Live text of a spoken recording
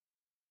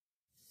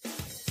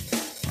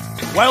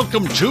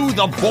Welcome to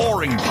the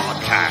Bohring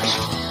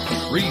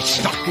Podcast,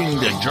 restocking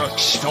the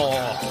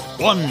drugstore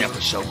one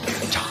episode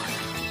at a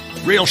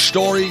time. Real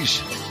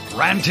stories,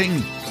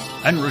 ranting,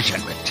 and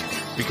resentment,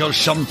 because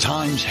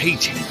sometimes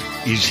hating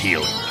is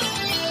healing.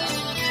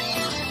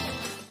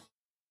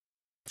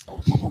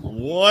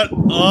 What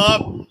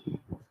up?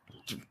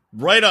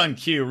 Right on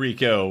cue,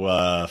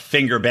 Rico.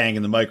 Finger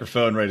banging the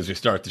microphone right as we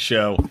start the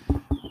show.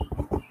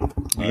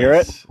 You hear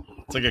it?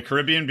 It's like a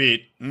Caribbean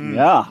beat.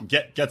 Yeah.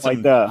 Get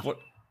some. Like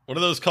what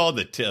are those called?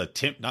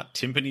 Not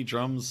timpani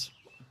drums.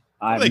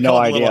 I have no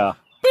idea.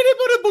 The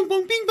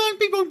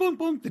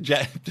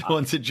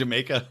ones in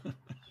Jamaica.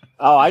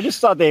 Oh, I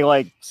just thought they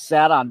like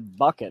sat on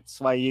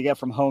buckets like you get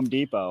from Home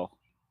Depot.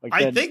 Like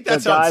I think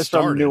that's the how it guys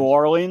from started. New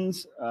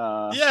Orleans.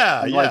 Like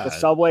the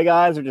Subway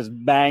guys are just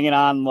banging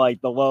on like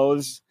the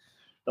Lowe's.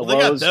 They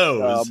got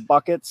those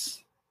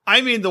buckets. I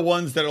mean, the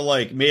ones that are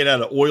like made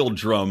out of oil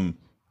drum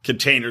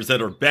containers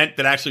that are bent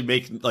that actually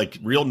make like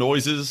real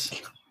noises.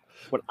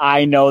 Would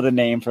I know the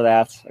name for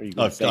that? Are you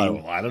I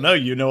don't know.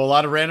 You know a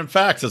lot of random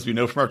facts, as we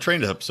know from our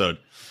train episode.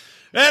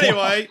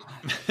 Anyway.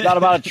 Not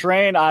about a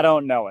train. I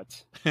don't know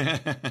it.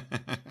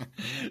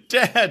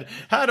 Dad,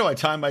 how do I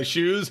tie my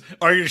shoes?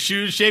 Are your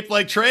shoes shaped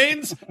like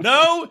trains?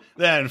 No?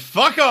 Then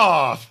fuck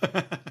off.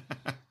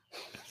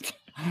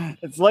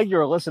 It's like you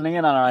were listening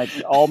in on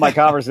all my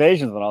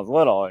conversations when I was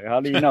little. How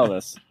do you know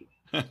this?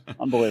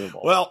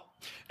 Unbelievable. Well,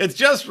 it's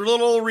just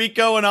little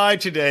Rico and I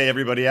today,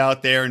 everybody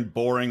out there in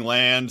boring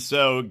land.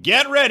 So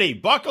get ready.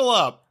 Buckle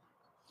up.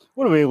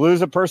 What do we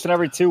lose a person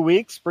every 2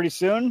 weeks pretty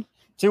soon?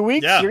 2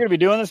 weeks? Yeah. You're going to be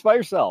doing this by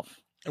yourself.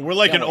 We're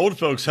like an old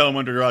folks home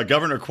under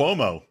Governor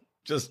Cuomo.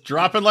 Just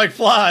dropping like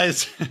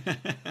flies.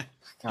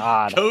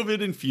 God. COVID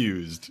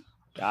infused.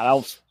 God,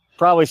 I'll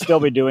probably still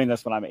be doing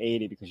this when I'm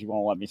 80 because you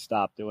won't let me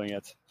stop doing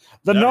it.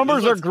 The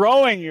numbers are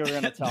growing, you're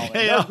going to tell me.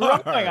 They're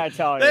growing, I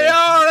tell you. They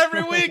are.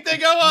 Every week they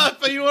go up,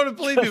 but you won't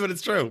believe me, but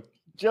it's true.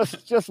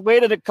 Just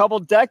waited a couple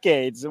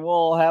decades and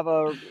we'll have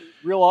a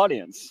real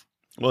audience.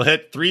 We'll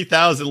hit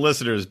 3,000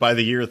 listeners by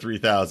the year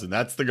 3000.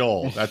 That's the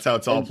goal. That's how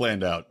it's all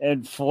planned out.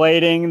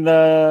 Inflating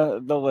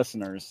the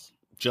listeners.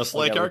 Just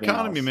like our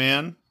economy,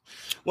 man.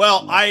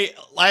 Well, I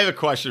have a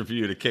question for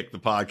you to kick the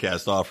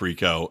podcast off,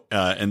 Rico.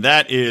 And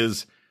that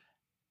is,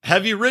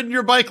 have you ridden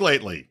your bike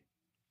lately?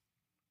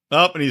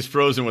 Oh, and he's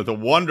frozen with a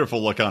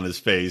wonderful look on his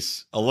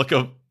face. A look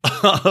of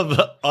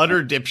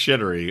utter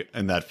dipshittery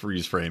in that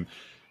freeze frame.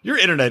 Your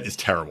internet is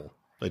terrible.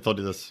 I told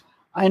you this.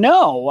 I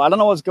know. I don't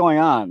know what's going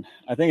on.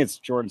 I think it's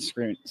Jordan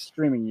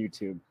streaming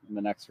YouTube in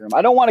the next room.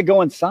 I don't want to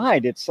go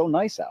inside. It's so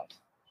nice out.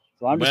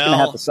 So I'm just going to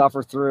have to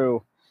suffer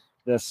through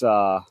this.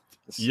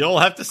 You'll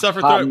have to suffer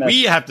through it.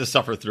 We have to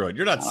suffer through it.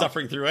 You're not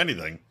suffering through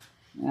anything.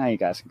 Yeah, you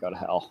guys can go to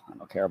hell. I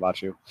don't care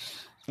about you.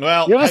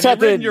 Well, you just have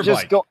to your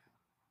just bike? go.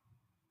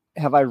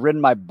 Have I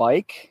ridden my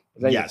bike?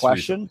 Is that your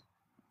question? Recently.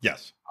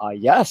 Yes.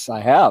 Yes,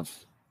 I have.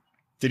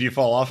 Did you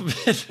fall off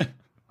of it?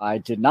 I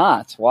did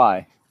not.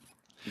 Why?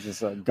 Is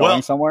this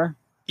going somewhere?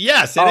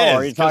 Yes, it is.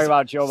 Are you talking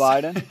about Joe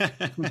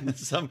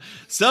Biden?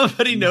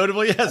 Somebody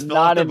notable, yes, fell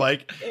off their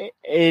bike.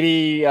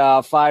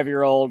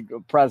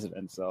 85-year-old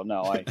president, so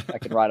no, I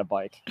can ride a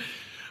bike.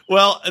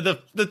 Well,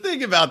 the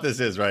thing about this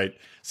is, right,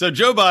 so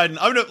Joe Biden,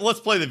 let's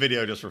play the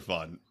video just for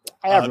fun.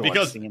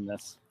 Everyone's seen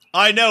this.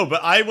 I know,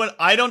 but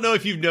I don't know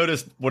if you've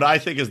noticed what I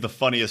think is the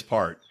funniest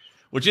part,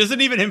 which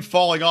isn't even him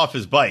falling off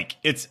his bike.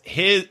 It's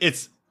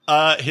his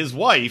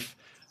wife,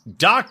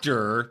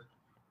 Dr.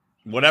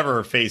 whatever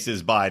her face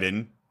is,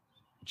 Biden.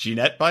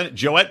 Joette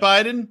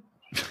Biden?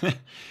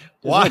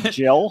 Why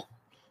Jill?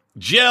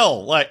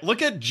 Jill, like,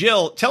 look at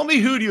Jill. Tell me,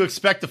 who do you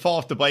expect to fall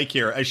off the bike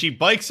here as she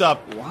bikes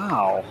up?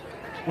 Wow,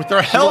 with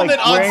her helmet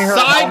on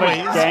sideways.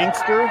 Helmet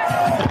gangster.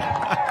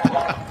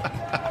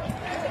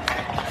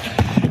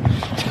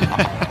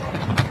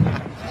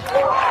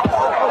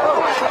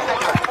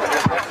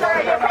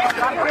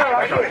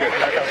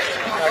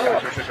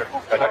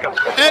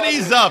 And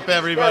he's up,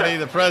 everybody.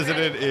 The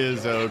president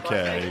is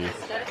okay.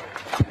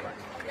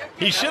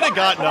 He should have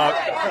gotten up.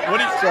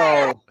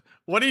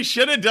 What he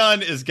should have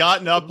done is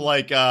gotten up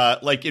like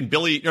in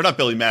not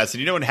Billy Madison.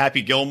 You know, in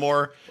Happy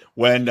Gilmore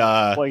when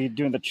you're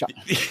doing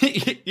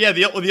the yeah,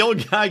 the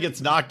old guy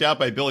gets knocked out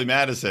by Billy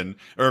Madison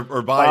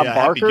or by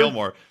Happy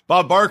Gilmore,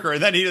 Bob Barker,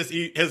 and then he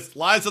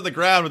lies on the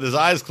ground with his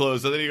eyes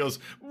closed, and then he goes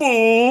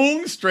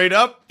boom straight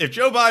up. If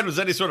Joe Biden was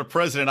any sort of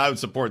president, I would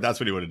support. That's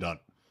what he would have done.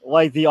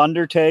 Like the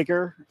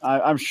Undertaker.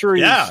 I'm sure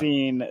you've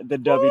seen the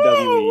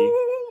WWE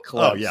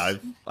clips. Oh yeah,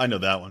 I know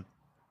that one.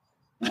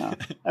 Yeah.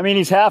 I mean,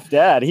 he's half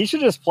dead. He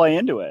should just play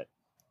into it.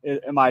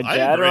 Am I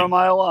dead or am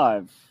I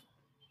alive?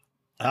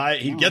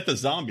 He'd get the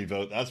zombie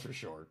vote, that's for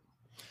sure.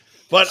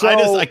 But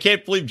I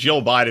can't believe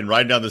Jill Biden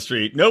riding down the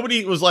street.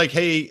 Nobody was like,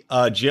 hey,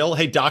 Jill,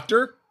 hey,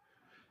 doctor,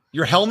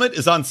 your helmet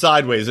is on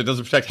sideways. It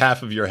doesn't protect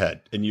half of your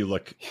head. And you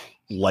look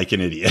like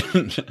an idiot.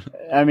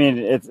 I mean,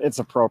 it's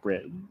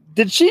appropriate.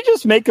 Did she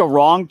just make a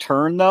wrong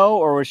turn, though?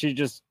 Or was she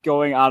just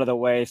going out of the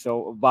way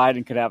so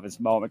Biden could have his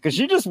moment? Because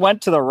she just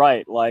went to the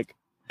right, like,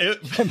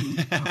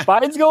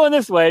 Biden's going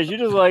this way. She's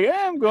just like,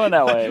 I'm going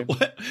that way.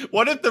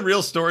 What if the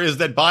real story is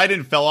that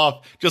Biden fell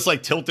off, just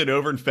like tilted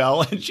over and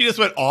fell, and she just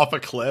went off a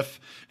cliff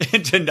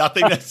into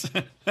nothingness?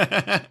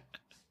 And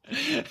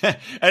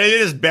they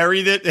just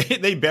buried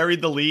it. They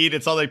buried the lead.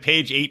 It's on like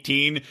page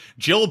 18.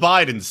 Jill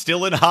Biden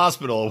still in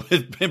hospital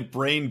with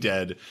brain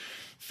dead.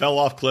 Fell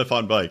off cliff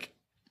on bike.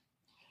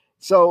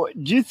 So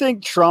do you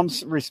think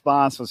Trump's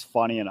response was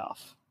funny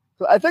enough?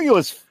 I think it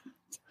was.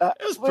 It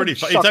was pretty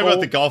funny. You talking about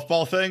the golf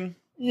ball thing?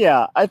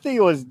 Yeah, I think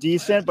it was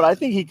decent, but I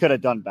think he could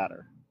have done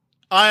better.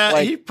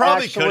 He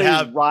probably could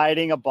have.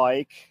 Riding a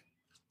bike.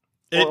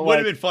 It would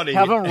have been funny.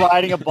 Have him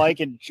riding a bike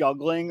and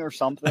juggling or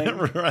something.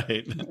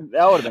 Right.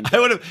 That would have been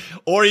good.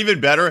 Or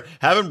even better,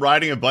 have him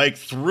riding a bike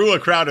through a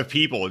crowd of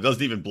people. It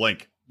doesn't even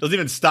blink. Doesn't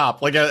even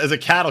stop. Like as a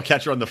cattle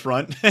catcher on the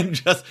front.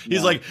 And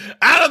he's like,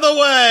 out of the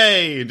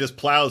way! And just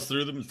plows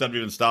through them instead of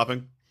even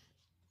stopping.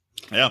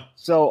 Yeah.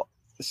 So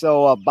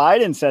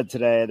Biden said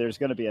today there's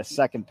going to be a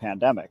second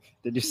pandemic.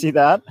 Did you see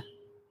that?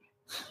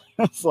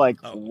 It's like,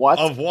 what?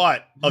 Of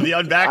what? Of the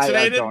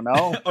unvaccinated? I don't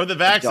know. Or the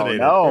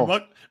vaccinated? I don't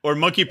know. Or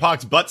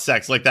monkeypox butt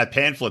sex, like that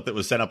pamphlet that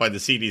was sent out by the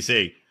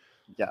CDC.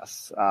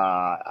 Yes.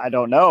 I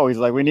don't know. He's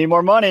like, we need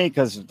more money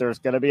because there's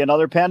going to be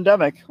another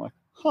pandemic. I'm like,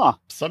 huh?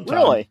 Sometime.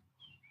 Really?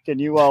 Can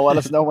you let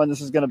us know when this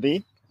is going to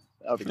be?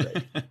 That would be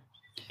great.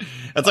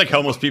 That's like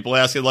homeless people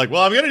asking, like,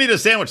 well, I'm going to need a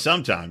sandwich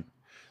sometime.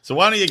 So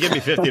why don't you give me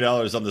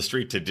 $50 on the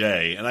street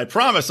today? And I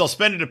promise I'll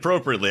spend it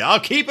appropriately. I'll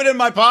keep it in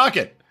my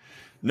pocket.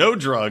 No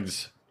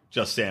drugs,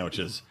 just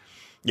sandwiches.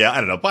 Yeah, I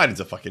don't know. Biden's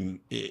a fucking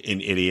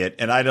an idiot.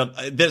 And I don't,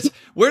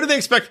 where do they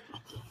expect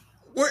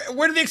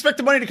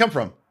the money to come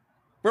from?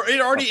 We're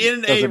already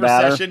in a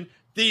recession.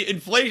 The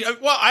inflation,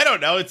 well, I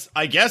don't know.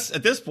 I guess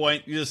at this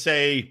point, you just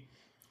say,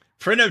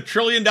 print $1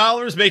 trillion,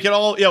 make it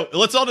all,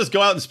 let's all just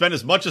go out and spend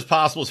as much as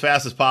possible, as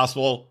fast as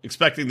possible,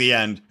 expecting the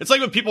end. It's like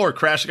when people are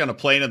crashing on a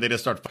plane and they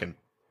just start fucking.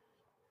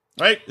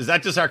 Right? Is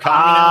that just our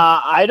economy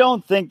now? I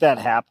don't think that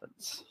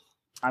happens.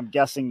 I'm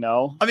guessing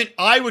no. I mean,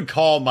 I would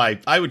try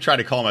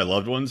to call my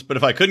loved ones, but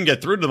if I couldn't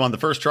get through to them on the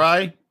first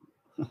try,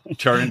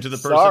 turn into the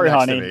person Sorry, next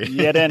honey, to me. You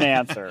didn't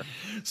answer.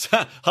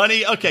 So,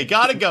 honey, okay,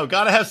 gotta go.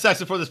 Gotta have sex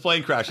before this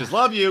plane crashes.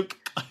 Love you.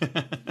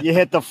 You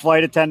hit the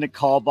flight attendant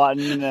call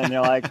button, and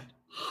they're like,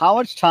 how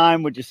much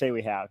time would you say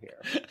we have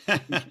here?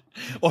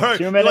 Or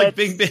 2 minutes, like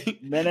bing, bing.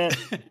 Minute.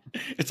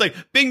 It's like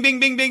bing,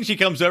 bing, bing, bing. She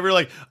comes over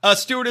like,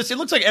 stewardess, it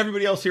looks like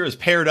everybody else here is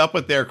paired up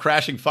with their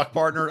crashing fuck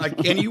partner.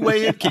 Can you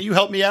weigh in? Can you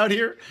help me out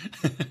here?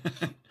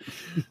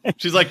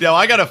 She's like, no,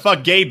 I got to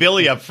fuck gay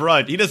Billy up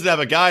front. He doesn't have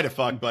a guy to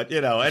fuck, but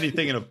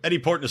anything in any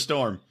port in a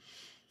storm.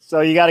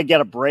 So you got to get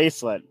a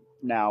bracelet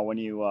now when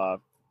you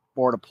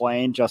board a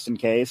plane, just in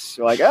case.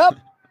 You're like,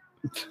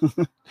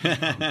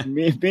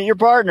 meet your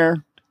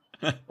partner.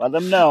 Let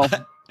them know.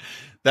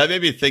 That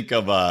made me think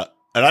of,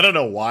 and I don't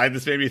know why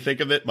this made me think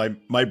of it.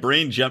 My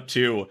brain jumped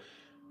to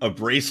a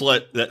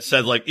bracelet that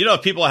said, like,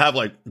 if people have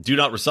like do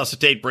not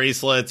resuscitate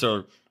bracelets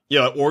or,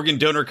 organ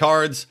donor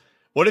cards.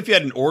 What if you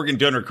had an organ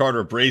donor card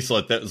or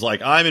bracelet that was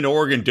like, I'm an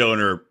organ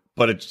donor,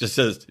 but it just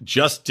says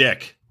just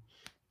dick.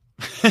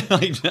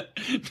 Like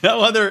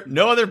no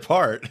other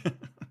part.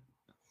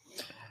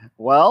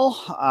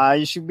 Well,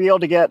 you should be able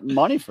to get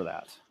money for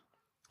that.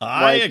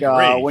 I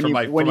agree.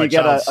 When you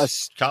get a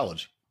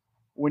college,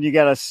 when you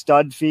get a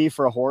stud fee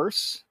for a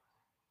horse,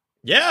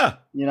 yeah,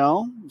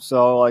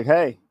 so like,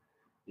 hey,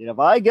 if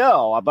I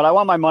go, but I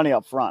want my money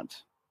up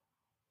front.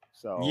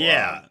 So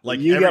yeah, like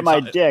you get my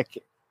dick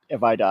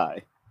if I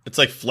die. It's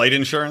like flight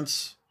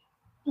insurance.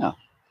 Yeah,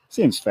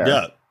 seems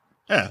fair.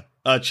 Yeah.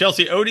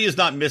 Chelsea Odie is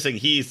not missing.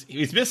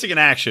 He's missing in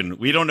action.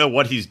 We don't know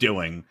what he's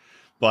doing,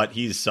 but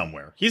he's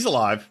somewhere. He's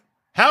alive.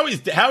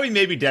 Howie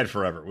may be dead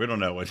forever. We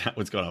don't know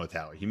what's going on with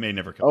Howie. He may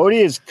never come back.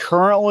 Odie is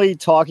currently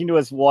talking to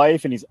his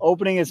wife, and he's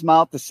opening his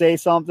mouth to say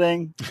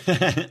something,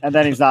 and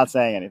then he's not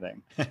saying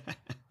anything.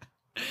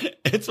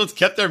 It's what's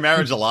kept their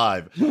marriage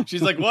alive.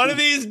 She's like, one of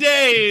these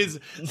days,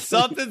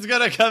 something's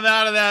going to come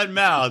out of that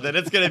mouth, and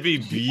it's going to be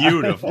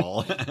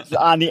beautiful. She's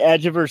on the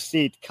edge of her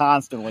seat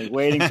constantly,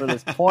 waiting for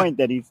this point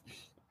that he's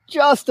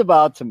just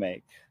about to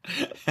make.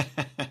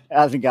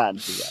 Hasn't gotten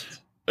to yet.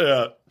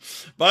 Yeah.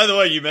 By the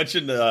way, you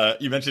mentioned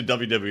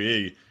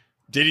WWE.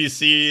 Did you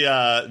see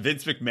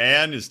Vince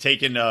McMahon is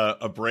taking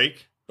a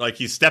break? Like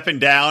he's stepping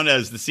down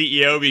as the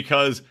CEO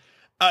because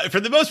for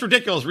the most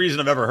ridiculous reason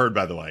I've ever heard,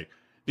 by the way,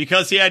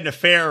 because he had an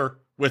affair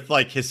with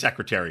like his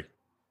secretary.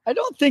 I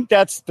don't think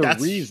that's the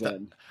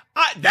reason.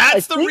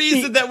 That's the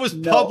reason that was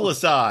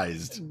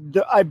publicized.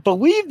 I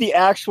believe the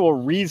actual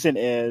reason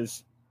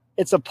is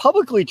it's a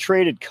publicly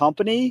traded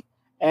company.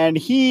 And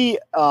he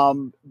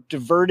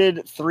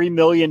diverted $3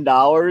 million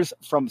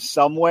from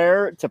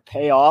somewhere to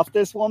pay off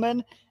this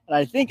woman. And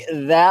I think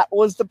that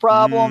was the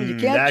problem. You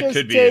can't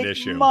just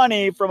take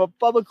money from a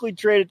publicly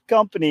traded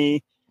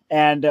company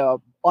and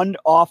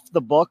off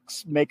the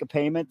books make a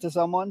payment to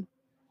someone.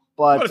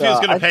 But what if he was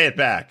going to pay it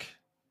back?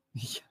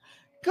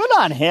 Good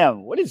on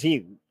him. What is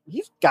he?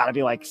 He's got to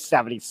be like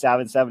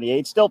 77,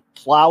 78, still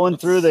plowing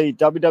through the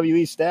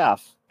WWE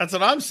staff. That's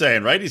what I'm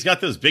saying, right? He's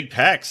got those big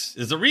pecs.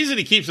 There's a reason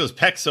he keeps those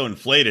pecs so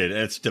inflated,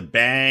 and it's to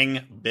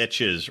bang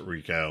bitches,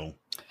 Rico.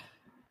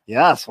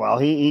 Yes, well,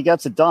 he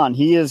gets it done.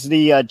 He is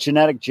the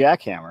genetic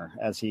jackhammer,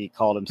 as he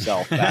called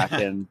himself back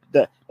in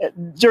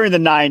during the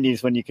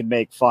 90s, when you could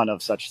make fun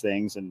of such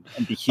things and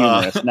be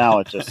humorous. Now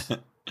it just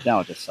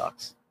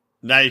sucks.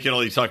 Now you can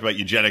only talk about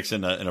eugenics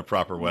in a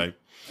proper way.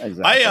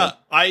 Exactly.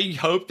 I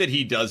hope that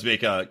he does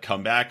make a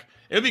comeback.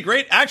 It would be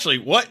great.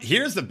 Actually,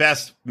 here's the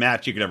best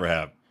match you could ever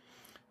have.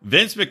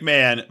 Vince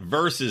McMahon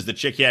versus the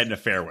chick he had an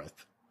affair with.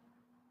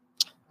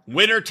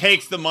 Winner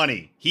takes the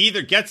money. He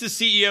either gets his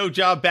CEO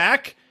job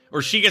back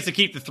or she gets to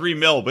keep the $3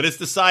 million, but it's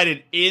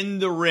decided in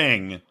the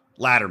ring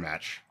ladder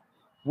match.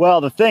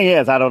 Well, the thing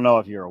is, I don't know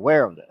if you're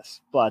aware of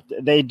this, but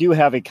they do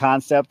have a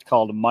concept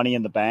called Money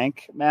in the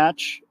Bank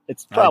match.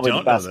 It's probably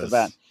the best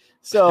event.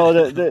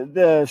 So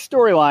the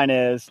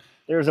storyline is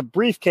there's a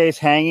briefcase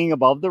hanging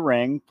above the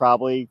ring,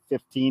 probably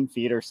 15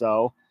 feet or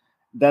so.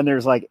 Then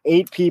there's like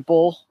 8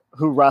 people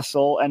who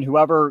wrestle, and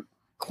whoever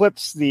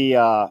clips the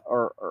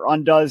or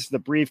undoes the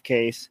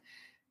briefcase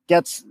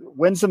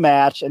wins the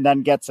match and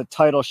then gets a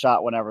title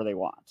shot whenever they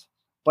want.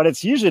 But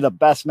it's usually the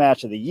best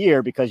match of the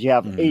year because you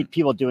have 8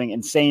 people doing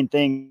insane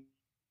things.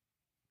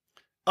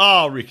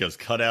 Oh, Rico's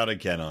cut out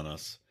again on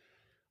us.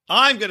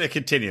 I'm going to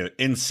continue.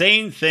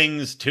 Insane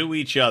things to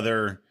each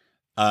other,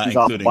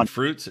 including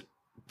fruits,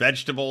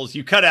 vegetables.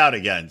 You cut out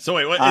again. So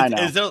wait, what I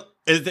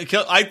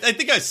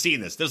think I've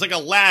seen this. There's like a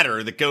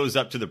ladder that goes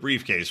up to the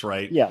briefcase,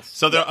 right? Yes.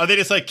 So are they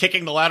just like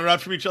kicking the ladder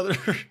out from each other?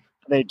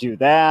 They do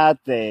that.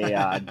 They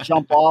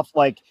jump off.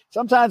 Like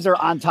sometimes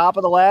they're on top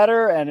of the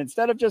ladder, and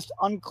instead of just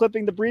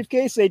unclipping the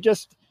briefcase, they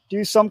just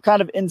do some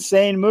kind of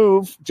insane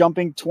move,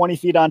 jumping 20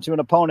 feet onto an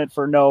opponent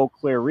for no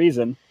clear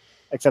reason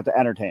except to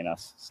entertain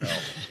us. So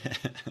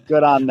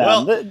good on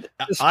them. Well,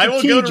 I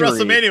will go to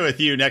WrestleMania with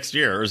you next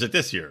year, or is it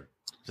this year?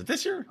 Is it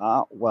this year?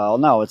 Well,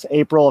 no, it's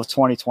April of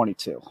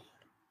 2022.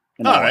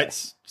 All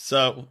right.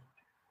 So,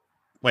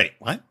 wait,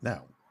 what?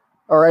 No.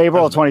 Or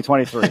April of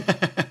 2023.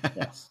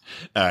 Yes.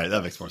 All right.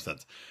 That makes more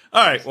sense.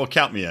 All right. Well,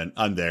 count me in.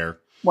 I'm there.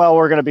 Well,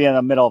 we're going to be in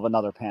the middle of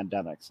another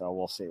pandemic, so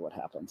we'll see what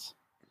happens.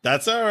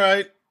 That's all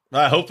right.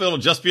 I hope it'll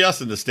just be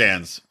us in the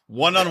stands.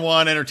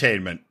 One-on-one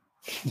entertainment.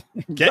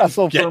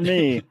 Wrestle for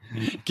me.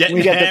 Getting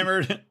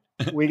hammered.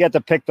 We get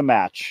to pick the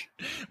match.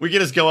 We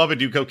can just go up and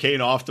do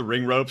cocaine off the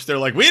ring ropes. They're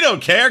like, we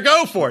don't care.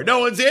 Go for it. No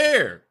one's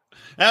here.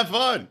 Have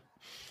fun.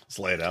 Let's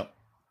lay it out.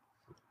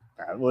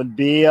 That would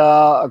be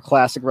a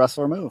classic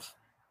wrestler move.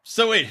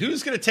 So wait,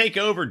 who's going to take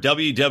over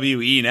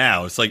WWE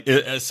now? It's like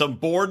some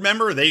board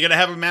member. Are they going to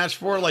have a match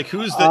for? Like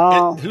who's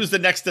the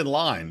next in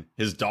line?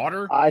 His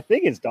daughter? I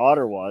think his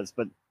daughter was,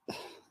 but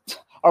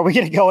are we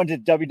going to go into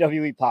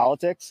WWE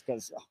politics?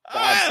 Because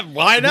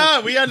why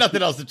not? We got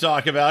nothing else to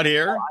talk about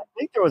here. Well, I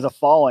think there was a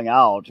falling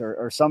out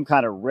or some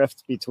kind of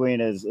rift between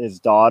his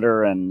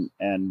daughter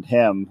and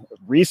him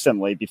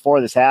recently.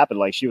 Before this happened,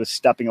 like she was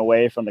stepping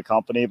away from the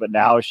company, but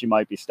now she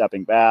might be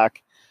stepping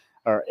back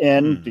or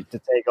in to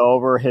take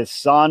over. His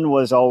son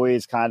was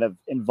always kind of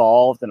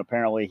involved, and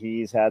apparently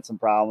he's had some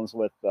problems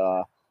with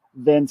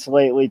Vince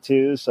lately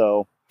too.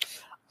 So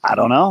I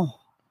don't know.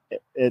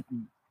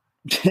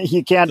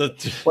 You can't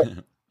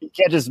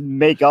just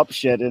make up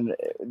shit. And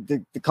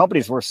the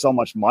company's worth so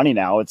much money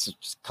now. It's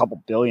just a couple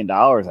 $1 billion,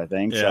 I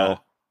think. Yeah. So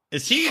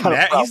is he?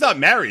 He's not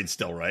married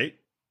still, right?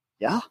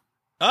 Yeah.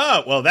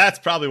 Oh, well, that's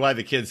probably why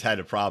the kids had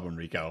a problem,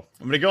 Rico.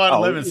 I'm going to go out on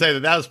a limb and say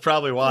that was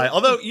probably why.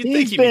 Although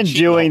he's been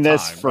doing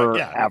this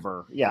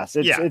forever. Yeah. Yes,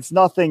 it's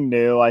nothing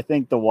new. I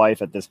think the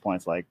wife at this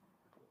point is like,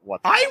 what?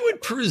 I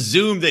would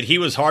presume that he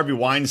was Harvey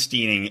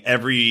Weinsteining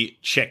every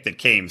chick that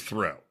came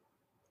through.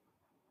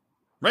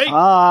 Right?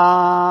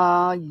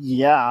 Yeah,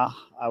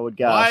 I would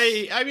guess.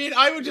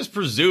 I would just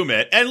presume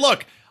it. And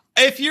look,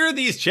 if you're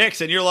these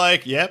chicks and you're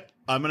like, yep,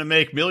 I'm going to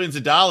make millions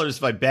of dollars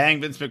if I bang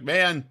Vince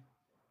McMahon.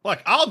 Look,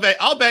 I'll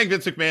bang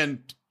Vince McMahon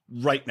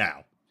right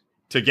now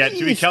to become a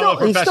professional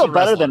wrestler. He's still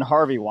better than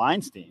Harvey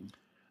Weinstein.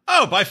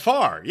 Oh, by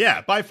far.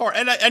 Yeah, by far.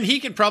 And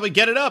he can probably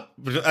get it up.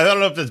 I don't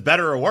know if that's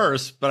better or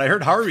worse, but I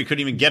heard Harvey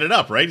couldn't even get it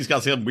up, right? He's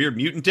got some weird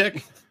mutant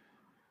tick.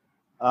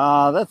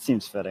 That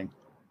seems fitting.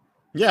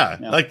 Yeah,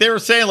 like they were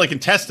saying, like in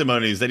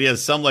testimonies, that he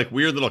has some like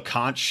weird little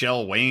conch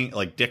shell wing,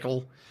 like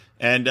dickle,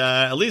 and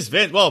at least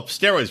Vince. Well,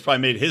 steroids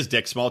probably made his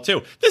dick small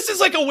too. This is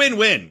like a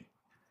win-win.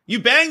 You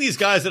bang these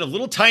guys that have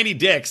little tiny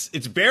dicks;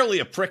 it's barely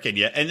a prick in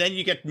you, and then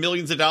you get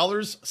millions of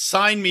dollars.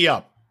 Sign me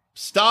up.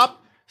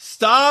 Stop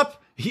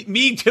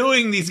me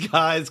doing these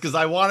guys because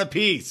I want a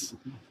piece.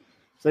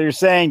 So you're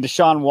saying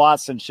Deshaun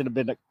Watson should have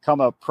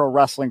become a pro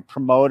wrestling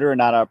promoter,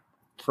 not a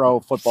pro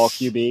football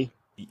QB?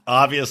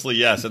 Obviously,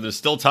 yes, and there's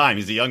still time.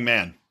 He's a young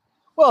man.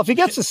 Well, if he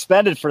gets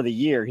suspended for the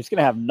year, he's going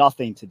to have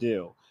nothing to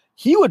do.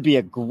 He would be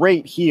a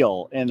great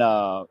heel in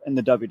the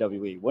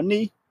WWE, wouldn't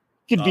he?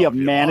 He could be a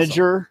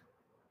manager.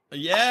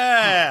 Awesome.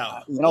 Yeah.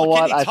 You know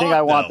what? I think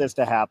I want this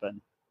to happen.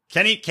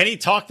 Can he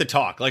talk the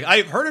talk? Like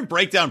I've heard him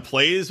break down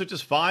plays, which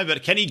is fine,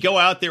 but can he go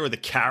out there with a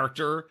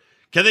character?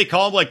 Can they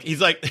call him like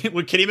he's like?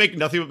 Can he make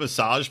nothing but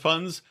massage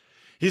puns?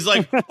 He's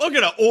like, we're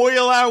going to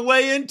oil our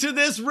way into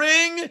this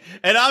ring,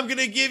 and I'm going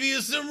to give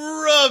you some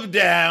rub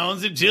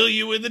downs until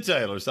you win the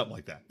title or something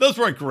like that. Those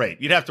weren't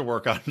great. You'd have to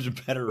work on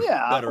better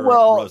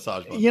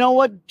massage mode. You know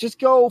what? Just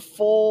go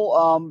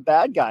full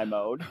bad guy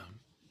mode.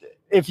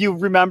 If you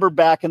remember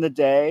back in the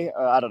day,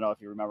 I don't know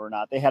if you remember or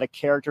not, they had a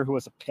character who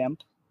was a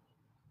pimp.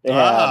 They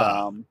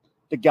had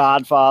the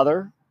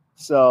Godfather.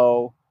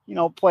 So,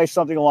 play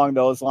something along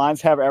those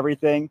lines, have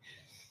everything.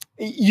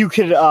 You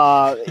could,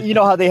 you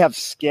know how they have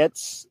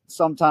skits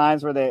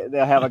sometimes where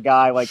they'll have a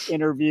guy like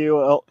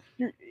interview.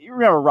 You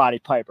remember Roddy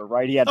Piper,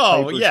 right? He had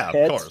Piper's Pits.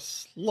 Of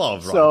course.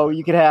 Love Roddy So Piper.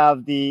 you could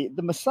have the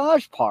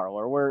massage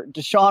parlor where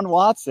Deshaun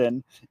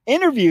Watson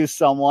interviews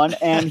someone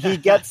and he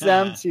gets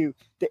them to,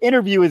 the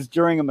interview is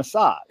during a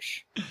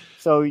massage.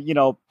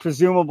 So,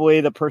 presumably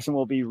the person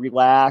will be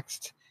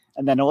relaxed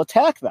and then he'll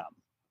attack them.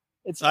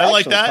 It's I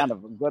like that. Kind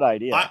of a good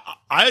idea.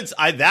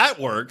 I that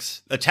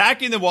works.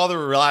 Attacking them while they're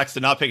relaxed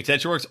and not paying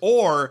attention works.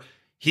 Or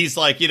he's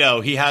like, he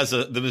has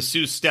the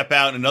masseuse step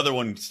out and another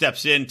one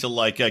steps in to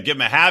like give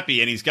him a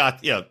happy, and he's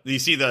got, you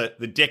see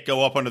the dick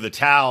go up under the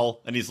towel,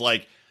 and he's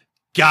like,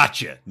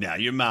 gotcha, now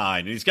you're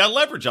mine. And he's got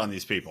leverage on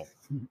these people.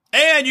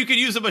 And you could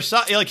use a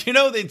massage,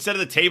 instead of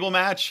the table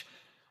match,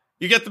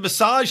 you get the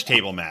massage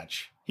table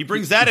match. He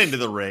brings that into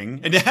the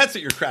ring, and that's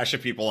what you're crashing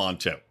people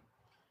onto.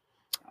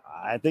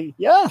 I think,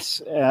 yes.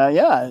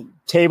 Yeah.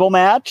 Table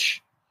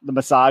match, the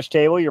massage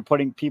table. You're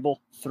putting people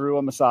through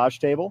a massage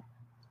table.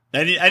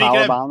 And you can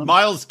have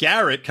Myles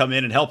Garrett come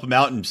in and help him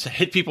out and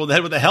hit people in the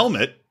head with a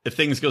helmet if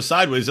things go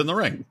sideways in the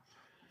ring.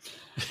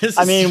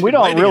 We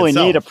don't really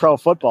need a pro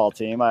football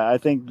team. I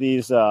think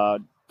these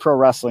pro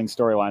wrestling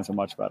storylines are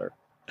much better.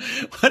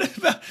 What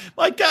about,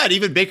 my God,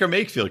 even Baker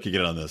Mayfield could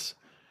get on this.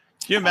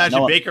 Can you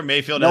imagine Baker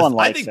Mayfield? No one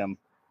likes him.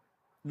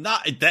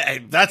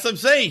 That's what I'm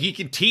saying. He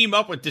can team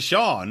up with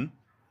Deshaun.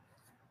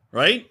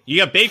 Right? You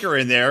got Baker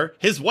in there.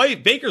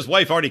 Baker's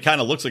wife already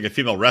kind of looks like a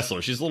female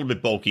wrestler. She's a little bit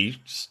bulky,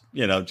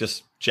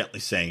 just gently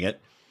saying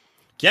it.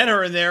 Get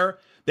her in there.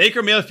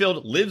 Baker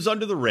Mayfield lives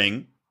under the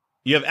ring.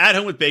 You have At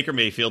Home with Baker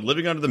Mayfield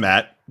living under the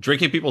mat,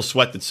 drinking people's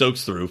sweat that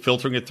soaks through,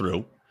 filtering it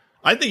through.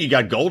 I think you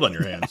got gold on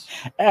your hands.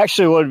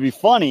 Actually, what would be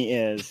funny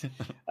is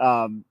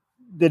one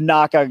of the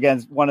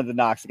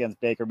knocks against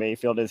Baker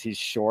Mayfield is he's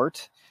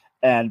short.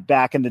 And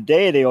back in the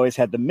day, they always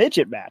had the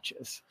midget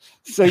matches.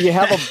 So you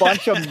have a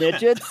bunch of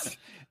midgets.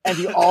 And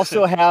you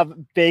also have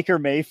Baker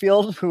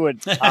Mayfield, who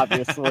would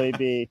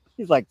obviously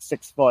he's like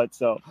 6 foot.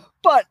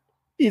 But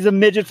he's a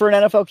midget for an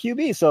NFL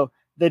QB. So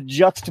the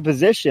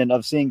juxtaposition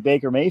of seeing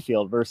Baker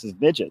Mayfield versus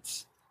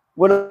midgets.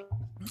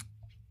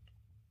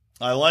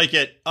 I like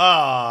it.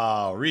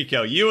 Oh,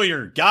 Rico, you and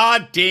your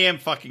goddamn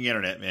fucking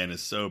internet, man,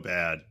 is so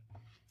bad.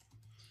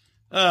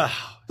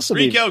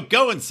 Rico,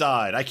 go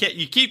inside. I can't.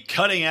 You keep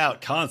cutting out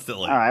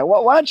constantly. All right.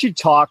 Well, why don't you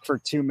talk for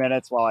 2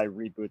 minutes while I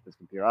reboot this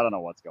computer? I don't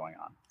know what's going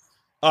on.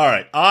 All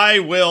right, I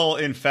will,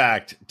 in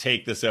fact,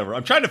 take this over.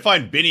 I'm trying to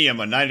find Biniam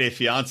on 90 Day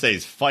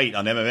Fiancé's fight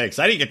on MMA because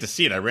I didn't get to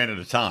see it. I ran out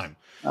of time.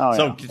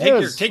 So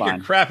take your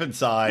crap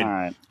inside. All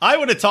right. I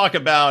want to talk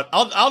about.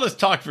 I'll just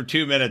talk for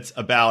 2 minutes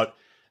about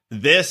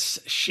this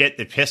shit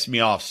that pissed me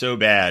off so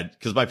bad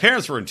because my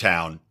parents were in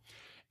town,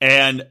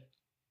 and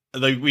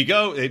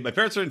my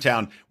parents are in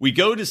town. We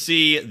go to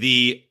see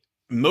the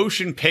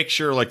motion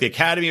picture, like the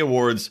Academy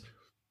Awards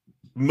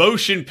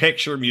Motion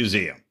Picture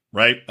Museum.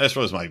 Right? That's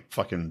what my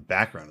fucking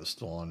background is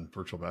still on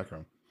virtual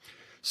background.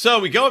 So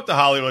we go up to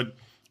Hollywood,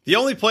 the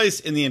only place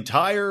in the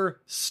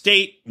entire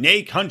state,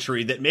 nay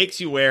country, that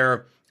makes you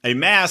wear a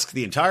mask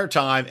the entire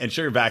time and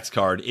show your Vax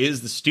card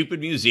is the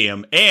stupid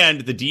museum and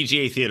the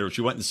DGA Theater, which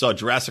we went and saw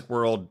Jurassic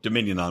World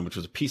Dominion on, which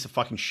was a piece of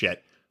fucking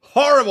shit.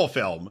 Horrible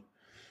film.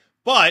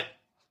 But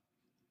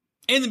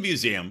in the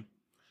museum,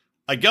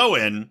 I go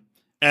in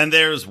and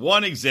there's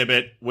one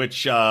exhibit,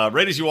 which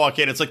right as you walk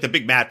in, it's like the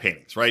big matte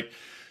paintings, right?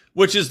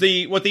 Which is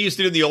what they used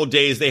to do in the old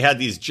days. They had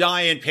these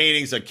giant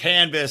paintings of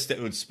canvas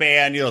that would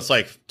span, it's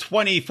like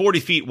 20, 40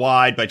 feet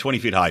wide by 20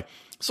 feet high.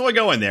 So I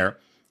go in there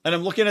and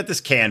I'm looking at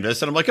this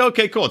canvas and I'm like,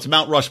 okay, cool. It's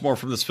Mount Rushmore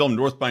from this film,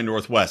 North by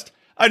Northwest.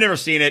 I've never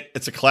seen it.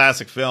 It's a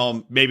classic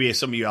film. Maybe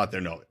some of you out there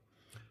know it.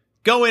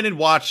 Go in and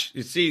watch.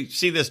 You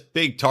see this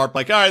big tarp.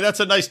 Like, all right, that's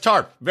a nice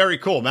tarp. Very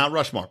cool. Mount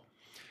Rushmore.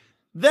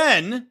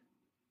 Then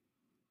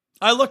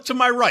I look to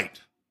my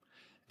right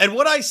and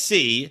what I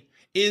see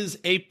is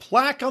a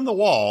plaque on the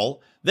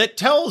wall that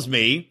tells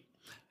me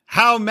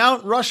how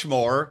Mount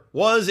Rushmore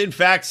was in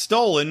fact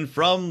stolen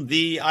from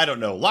the,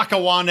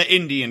 Lackawanna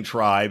Indian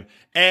tribe,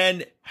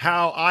 and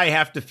how I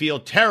have to feel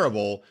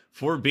terrible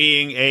for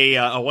being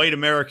a white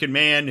American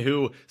man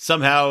who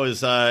somehow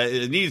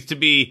needs to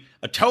be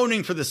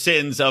atoning for the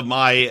sins of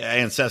my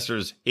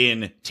ancestors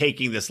in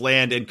taking this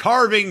land and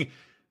carving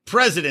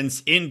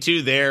presidents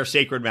into their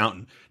sacred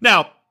mountain.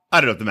 Now,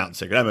 I don't know if the mountain's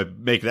sacred. I might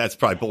make that's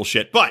probably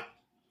bullshit, but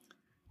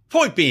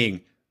point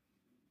being,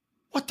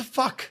 what the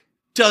fuck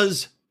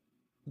does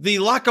the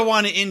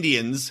Lackawanna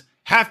Indians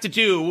have to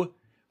do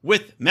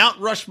with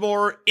Mount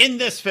Rushmore in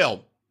this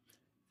film?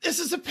 This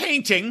is a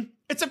painting.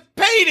 It's a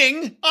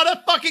painting on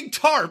a fucking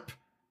tarp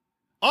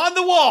on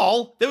the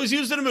wall that was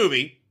used in a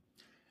movie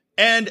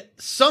And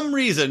some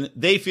reason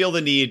they feel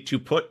the need to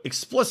put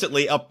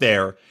explicitly up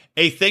there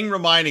a thing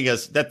reminding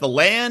us that the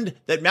land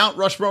that Mount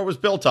Rushmore was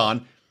built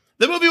on,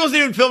 the movie wasn't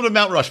even filmed in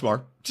Mount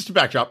Rushmore, just a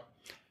backdrop,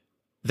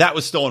 that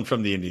was stolen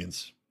from the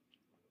Indians.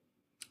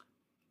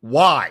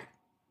 Why?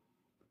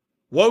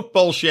 Woke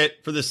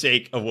bullshit for the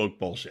sake of woke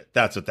bullshit.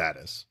 That's what that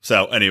is.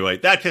 So anyway,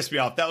 that pissed me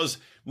off. That's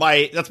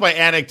my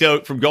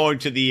anecdote from going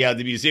to the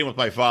museum with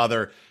my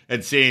father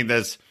and seeing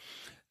this.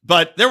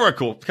 But there were a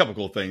couple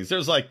cool things.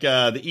 There's like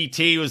the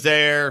E.T. was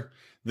there,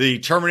 the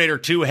Terminator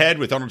 2 head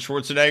with Arnold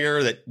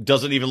Schwarzenegger that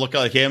doesn't even look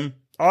like him.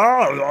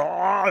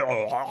 That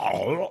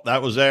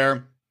was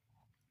there.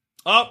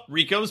 Oh,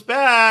 Rico's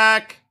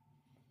back.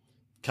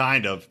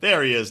 Kind of.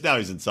 There he is. Now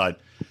he's inside.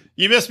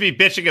 You missed me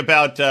bitching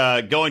about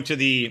going to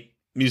the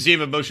Museum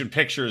of Motion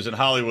Pictures in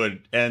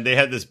Hollywood, and they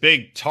had this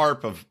big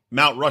tarp of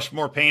Mount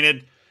Rushmore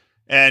painted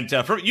and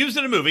used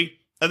in a movie.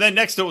 And then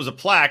next to it was a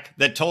plaque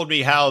that told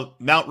me how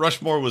Mount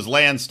Rushmore was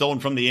land stolen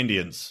from the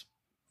Indians.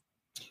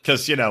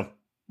 Because,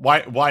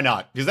 why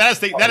not? Because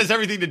that has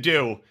everything to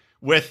do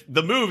with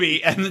the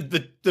movie and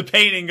the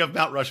painting of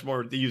Mount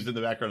Rushmore they used in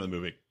the background of the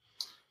movie.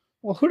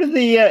 Well, who did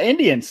the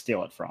Indians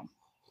steal it from?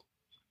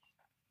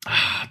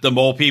 The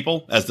mole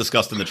people, as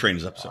discussed in the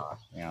trainers episode.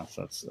 Yeah,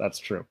 so that's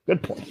true.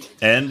 Good point.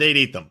 And they'd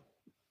eat them.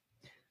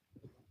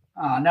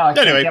 No.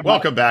 Anyway,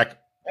 welcome back.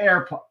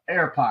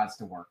 AirPods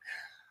to work.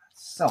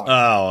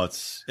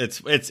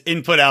 It's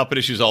input output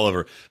issues all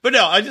over. But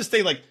no, I just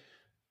think like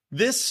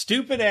this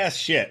stupid ass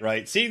shit,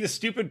 right? Seeing the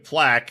stupid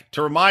plaque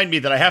to remind me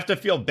that I have to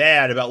feel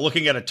bad about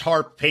looking at a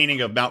tarp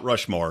painting of Mount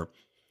Rushmore.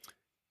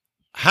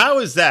 How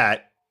is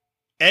that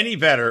any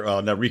better?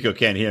 Oh, no, Rico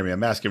can't hear me.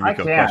 I'm asking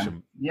Rico a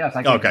question. Yes,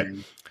 I can. Okay. Hear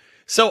you.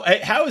 So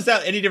how is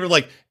that any different?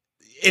 Like,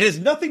 it has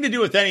nothing to do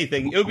with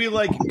anything. It would be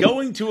like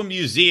going to a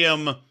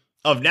museum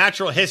of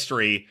natural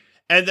history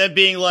and then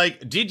being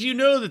like, did you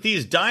know that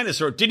these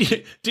dinosaurs,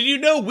 did you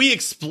know we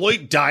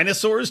exploit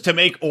dinosaurs to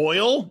make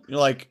oil? You're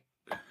like,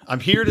 I'm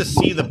here to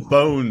see the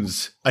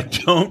bones. I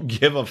don't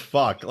give a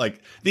fuck.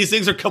 Like, these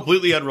things are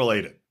completely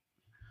unrelated.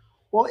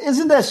 Well,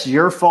 isn't this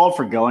your fault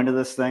for going to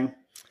this thing?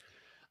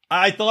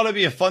 I thought it'd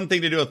be a fun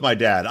thing to do with my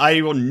dad.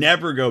 I will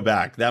never go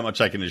back. That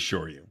much I can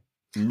assure you.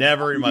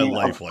 Never in my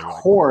life. Of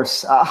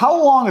course.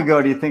 How long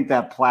ago do you think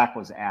that plaque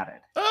was added?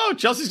 Oh,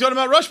 Chelsea's going to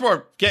Mount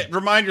Rushmore.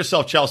 Remind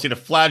yourself, Chelsea, to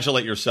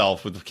flagellate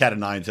yourself with the cat of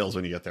nine tails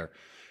when you get there.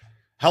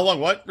 How long?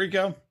 What,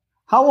 Rico?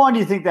 How long do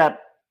you think that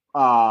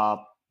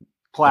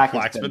plaque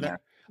has been there?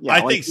 Yeah,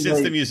 I think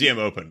since the museum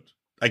opened.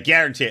 I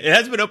guarantee it. It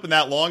hasn't been open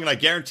that long, and I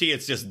guarantee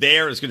it's just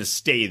there. It's going to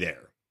stay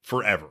there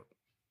forever.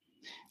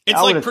 It's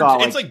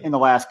like in the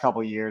last couple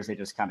of years, they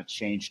just kind of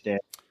changed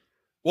it.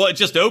 Well, it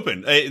just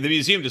opened. The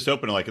museum just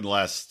opened like in the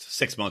last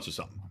 6 months or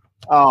something.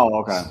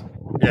 Oh, okay.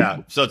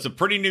 Yeah, so it's a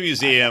pretty new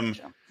museum.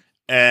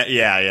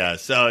 Yeah.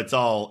 So it's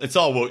all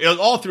woke.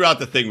 All throughout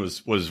the thing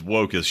was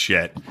woke as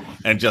shit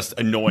and just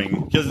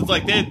annoying because it's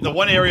like the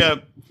one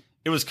area.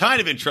 It was kind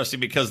of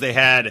interesting because they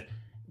had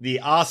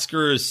the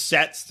Oscars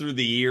sets through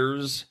the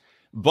years,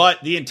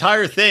 but the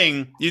entire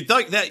thing you'd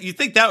think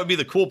that would be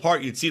the cool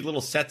part. You'd see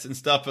little sets and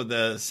stuff of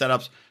the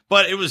setups,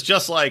 but it was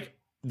just like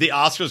the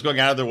Oscars going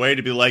out of their way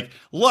to be like,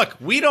 look,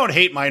 we don't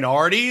hate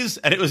minorities.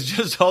 And it was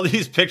just all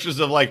these pictures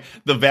of like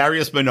the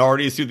various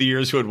minorities through the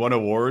years who had won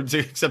awards,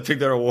 accepting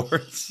their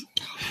awards.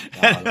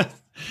 And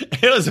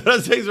it was one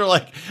of those things where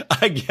like,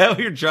 I get what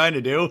you're trying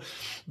to do,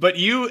 but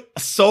you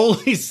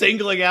solely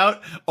singling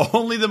out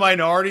only the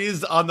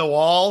minorities on the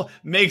wall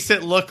makes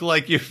it look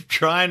like you're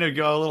trying to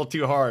go a little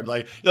too hard.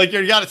 Like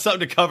you got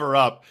something to cover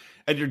up.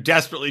 And you're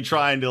desperately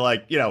trying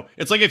to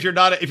it's like if you're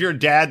a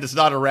dad that's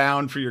not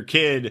around for your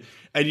kid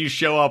and you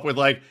show up with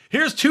like,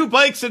 here's 2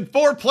 bikes and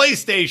 4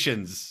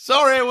 PlayStations.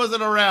 Sorry, I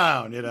wasn't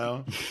around,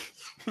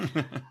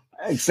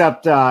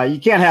 Except you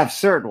can't have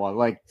certain ones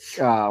like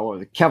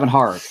Kevin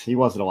Hart. He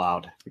wasn't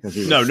allowed because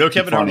he was no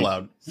Kevin Hart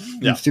allowed.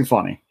 Yeah. He's too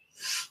funny.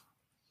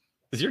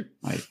 Is your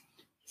I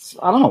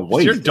don't know what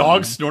is your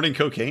dog snorting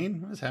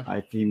cocaine? What is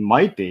happening? He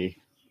might be.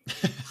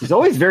 He's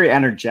always very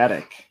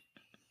energetic.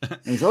 And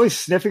he's always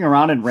sniffing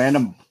around in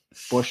random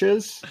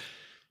bushes.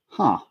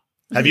 Huh.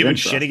 Have you been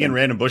shitting in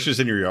random bushes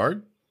in your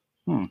yard?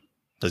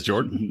 Does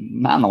Jordan?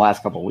 Not in the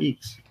last couple of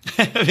weeks.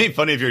 It'd be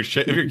funny if your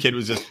kid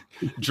was just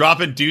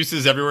dropping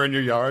deuces everywhere in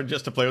your yard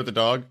just to play with the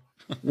dog.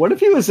 What if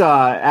he was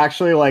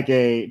actually like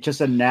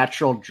just a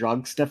natural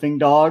drug sniffing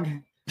dog,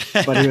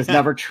 but he was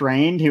never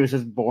trained? He was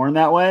just born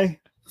that way.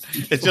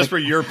 It's just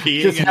where you're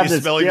peeing and he's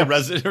smelling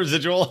the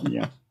residual.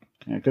 Yeah,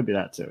 it could be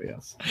that too.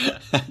 Yes.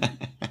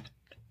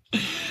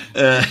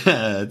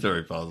 It's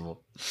very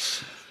possible.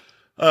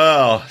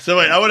 Oh, so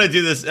wait, I want to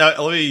do this. Let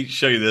me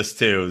show you this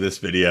too, this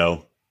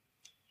video.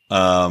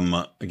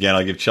 Again,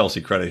 I'll give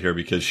Chelsea credit here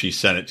because she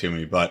sent it to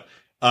me. But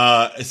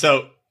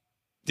so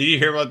did you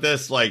hear about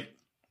this? Like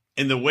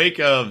in the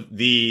wake of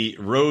the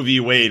Roe v.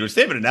 Wade, which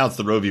they haven't announced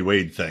the Roe v.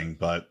 Wade thing,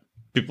 but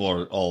people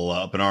are all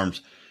up in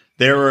arms.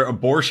 There were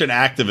abortion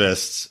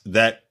activists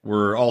that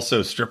were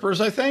also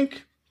strippers, I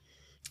think.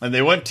 And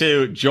they went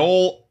to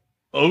Joel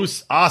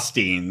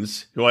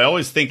Osteen's, who I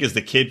always think is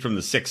the kid from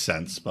The Sixth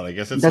Sense, but I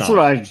guess it's That's not.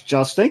 what I was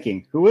just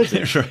thinking. Who is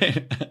it?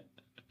 Right?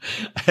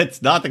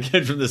 It's not the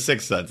kid from The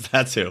Sixth Sense.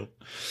 That's who.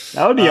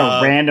 That would be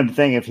a random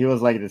thing if he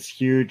was like this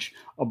huge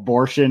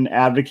abortion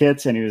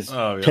advocate and he was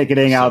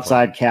picketing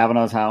outside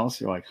Kavanaugh's house.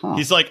 You're like, huh?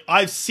 He's like,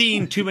 I've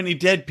seen too many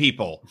dead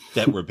people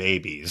that were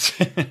babies.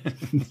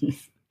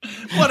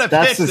 What a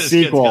That's pitch the this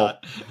sequel.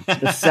 kid's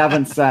got. The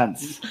 7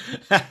 cents.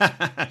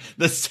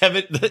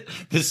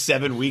 the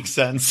 7 week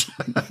sense.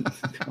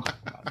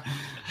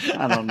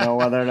 I don't know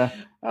whether to.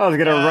 I was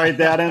going to write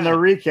that in the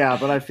recap,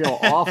 but I feel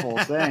awful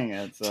saying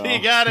it. So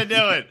you got to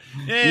do it.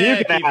 Yeah,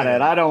 you can add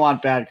it. I don't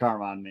want bad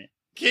karma on me.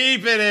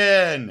 Keep it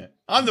in.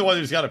 I'm the one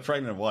who's got a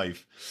pregnant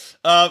wife.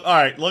 All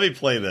right, let me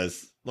play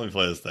this. Let me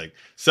play this thing.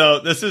 So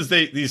this is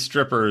these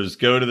strippers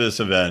go to this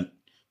event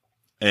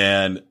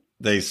and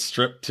they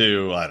strip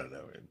to, I don't know,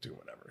 do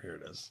whatever. Here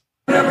it is.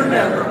 Never,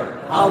 never.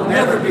 I'll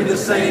never be the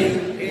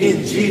same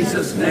in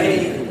Jesus'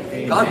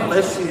 name. God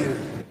bless you.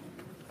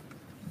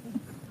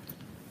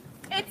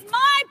 It's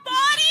my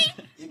body,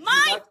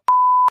 my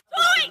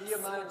choice.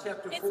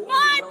 It's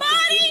my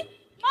body,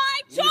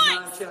 my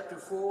choice.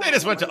 They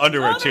just went to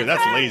underwear too.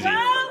 That's lazy.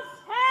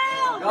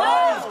 Hell no.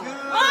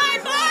 My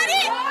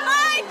body,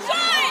 my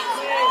choice.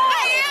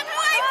 I am who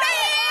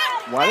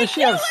I am. Why does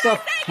she have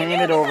stuff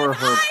painted over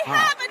her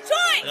top?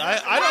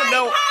 I don't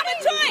know.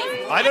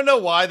 I don't know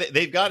why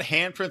they've got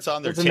handprints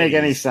on their Doesn't titties. make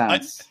any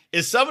sense.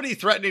 Is somebody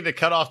threatening to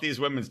cut off these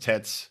women's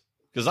tits?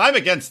 Because I'm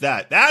against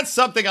that. That's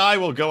something I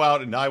will go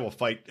out and I will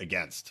fight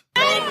against.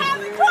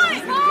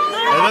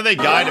 And then they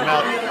guide him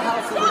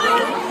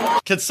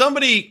out. Can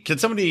somebody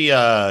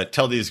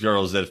tell these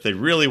girls that if they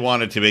really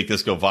wanted to make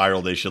this go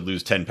viral, they should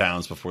lose 10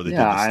 pounds before they do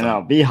this stuff? I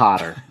know. Be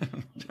hotter.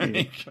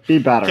 Be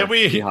better.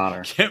 Be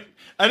hotter.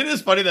 I think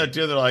it's funny though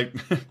too. They're like,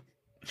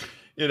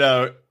 you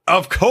know,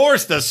 of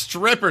course the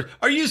strippers.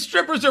 Are you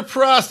strippers or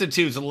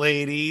prostitutes,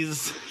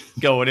 ladies?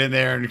 Going in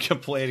there and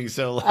complaining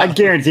so loud. I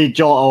guarantee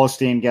Joel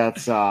Osteen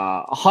gets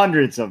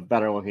hundreds of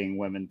better-looking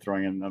women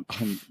throwing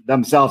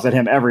themselves at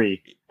him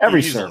every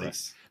Easily.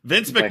 service.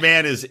 Vince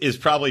McMahon is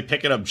probably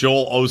picking up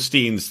Joel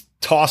Osteen's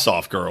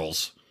toss-off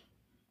girls.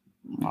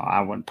 Oh,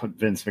 I wouldn't put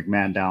Vince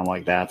McMahon down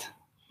like that.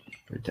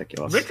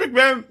 Ridiculous. Vince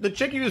McMahon, the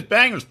chick he was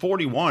banging was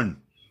 41.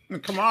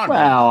 Come on.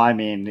 Well, man. I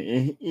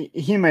mean,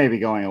 he may be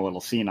going a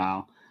little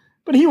senile,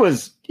 but he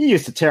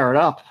used to tear it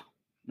up,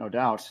 no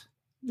doubt.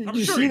 Did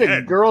you see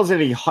the girls that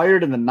he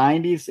hired in the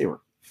 90s? They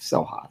were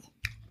so hot.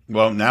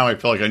 Well, now I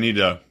feel like I need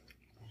to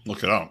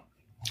look it up.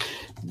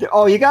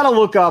 Oh, you got to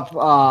look up.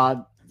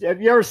 Have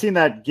you ever seen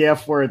that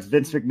GIF where it's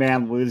Vince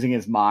McMahon losing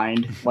his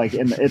mind? Like,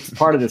 it's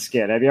part of the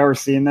skit. Have you ever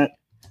seen that?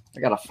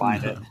 I got to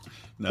find it.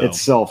 No. It's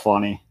so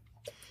funny.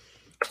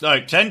 All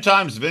right, 10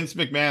 times Vince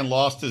McMahon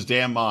lost his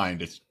damn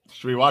mind.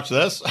 Should we watch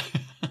this?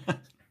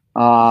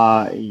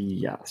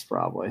 Yes,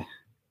 probably.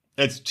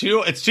 It's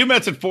 2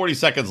 minutes and 40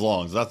 seconds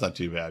long, so that's not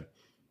too bad.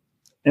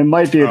 It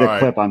might be the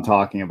clip I'm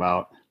talking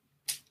about.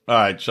 All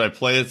right, should I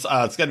play this?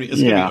 It's gonna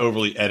be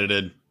overly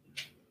edited.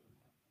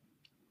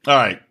 All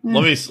right,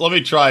 let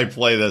me try and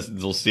play this,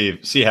 and we'll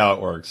see how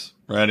it works.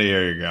 Ready?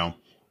 Here you go.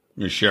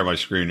 Let me share my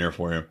screen here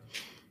for you.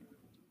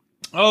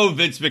 Oh,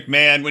 Vince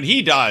McMahon, when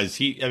he dies,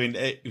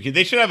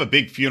 they should have a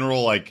big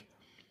funeral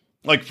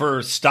like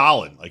for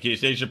Stalin. Like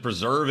they should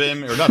preserve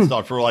him, or not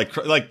Stalin, for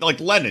like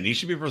Lenin. He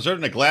should be preserved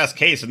in a glass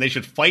case, and they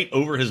should fight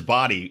over his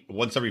body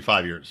once every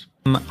 5 years.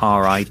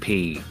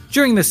 R.I.P.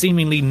 During the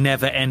seemingly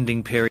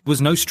never-ending period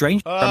was no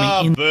stranger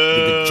coming in with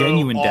the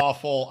genuine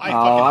awful. I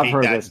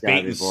fucking hate this that guy bait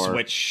and before.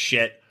 switch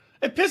shit.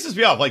 It pisses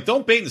me off. Like,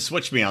 don't bait and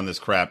switch me on this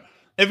crap.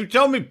 If you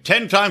tell me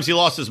 10 times he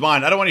lost his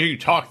mind, I don't want to hear you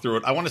talk through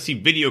it. I want to see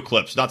video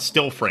clips, not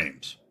still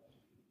frames.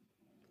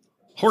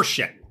 Horse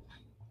shit.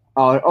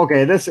 Oh,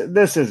 okay. This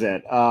is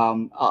it.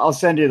 I'll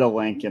send you the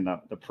link in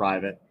the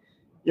private.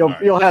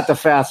 You'll have to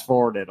fast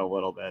forward it a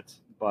little bit,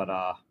 but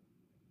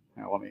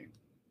let me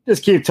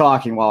just keep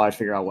talking while I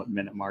figure out what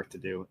minute mark to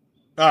do.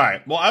 All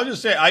right. Well, I'll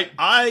just say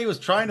I was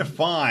trying to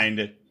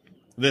find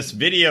this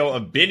video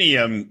of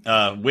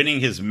Biniam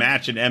winning his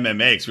match in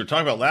MMA because we were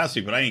talking about last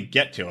week, but I didn't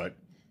get to it.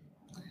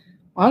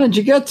 Why didn't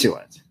you get to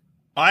it?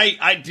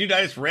 I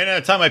just ran out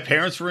of time. My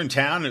parents were in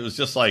town. It was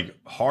just like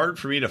hard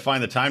for me to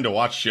find the time to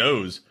watch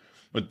shows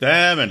with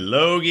them and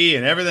Logie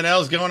and everything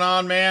else going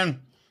on,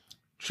 man.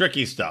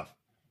 Tricky stuff.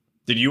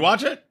 Did you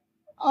watch it? Yeah.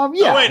 Oh,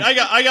 wait,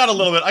 I got a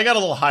little bit. I got a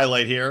little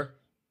highlight here.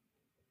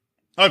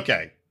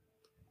 Okay.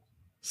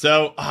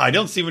 So I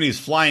don't see when he's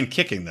flying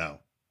kicking though.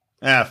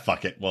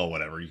 Fuck it. Well,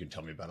 whatever. You can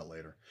tell me about it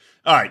later.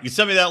 All right. You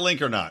sent me that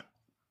link or not?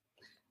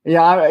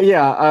 Yeah.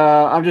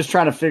 I'm just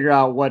trying to figure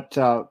out what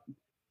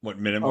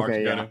minute mark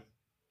you got to.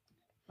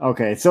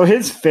 Okay. So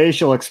his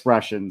facial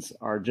expressions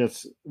are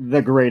just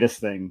the greatest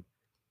thing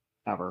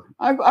ever.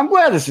 I'm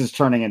glad this is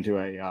turning into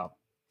a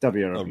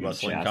WWE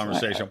wrestling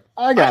conversation.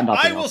 I got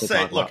nothing. I will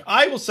say, look,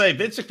 I will say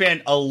Vince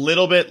McMahon a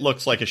little bit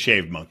looks like a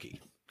shaved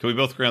monkey. Can we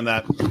both agree on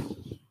that?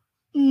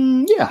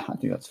 Yeah, I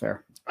think that's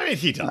fair. I mean,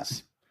 he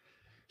does.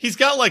 He's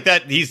got like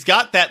that. He's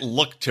got that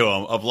look to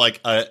him of like,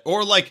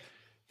 or like,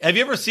 Have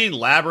you ever seen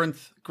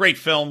Labyrinth? Great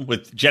film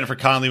with Jennifer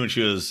Connelly when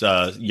she was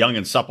young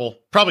and supple.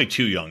 Probably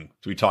too young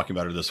to be talking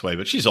about her this way,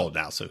 but she's old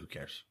now, so who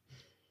cares?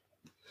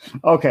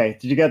 Okay.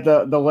 Did you get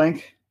the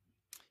link?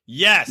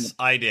 Yes,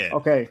 I did.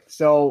 Okay.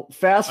 So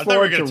fast I forward.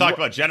 thought we were going to talk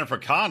about Jennifer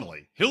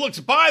Connelly, who looks,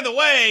 by the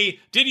way,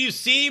 did you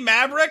see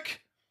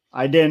Maverick?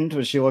 I didn't,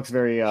 but she looks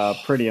very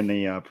pretty in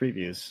the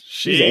previews.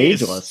 She's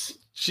ageless.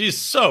 She's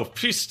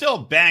still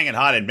banging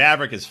hot, and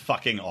Maverick is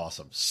fucking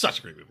awesome. Such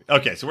a great movie.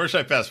 Okay, so where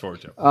should I fast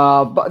forward to?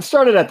 But it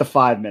started at the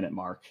 5-minute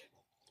mark.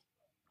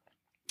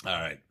 All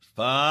right.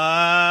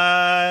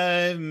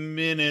 5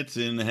 minutes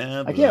in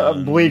heaven. I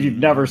can't believe you've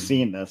never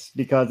seen this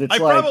because it's I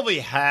probably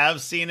have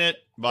seen it,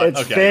 but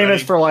it's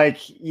famous for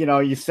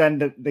you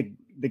send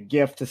the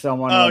gift to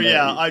someone. Oh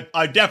yeah,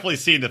 I've definitely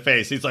seen the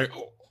face. He's like,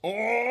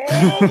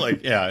 oh,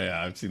 like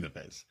yeah, I've seen the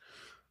face.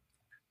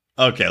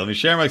 Okay, let me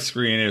share my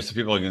screen here so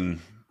people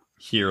can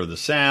hear the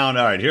sound.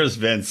 All right, here's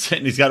Vince,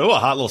 and he's got a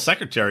hot little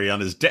secretary on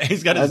his desk.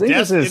 He's got his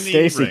desk in the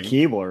Stacey ring.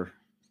 Keebler.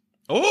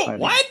 Oh,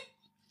 what?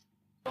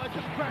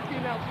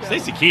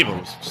 Stacey Keebler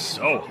was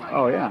so hot.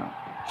 Oh yeah,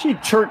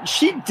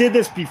 she did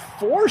this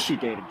before she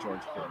dated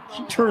George Clooney.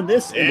 She turned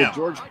this into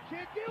George.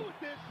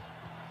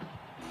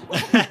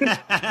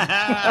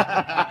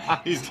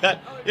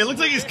 It looks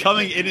like he's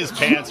coming in his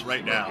pants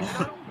right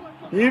now.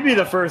 You'd be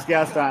the first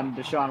guest on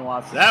Deshaun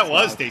Watson. That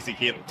was Stacey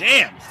Keebler.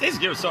 Damn, Stacey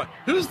Keebler. So,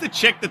 who's the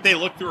chick that they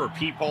looked through her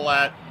peephole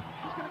at?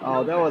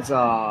 Oh, that was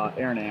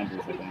Aaron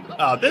Andrews, I think.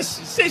 Oh, this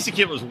Stacey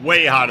Keebler was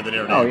way hotter than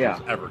Aaron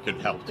Andrews ever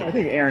could help. I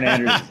think Aaron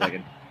Andrews is like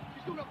a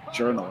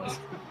journalist.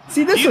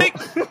 See this?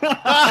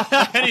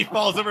 And he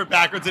falls over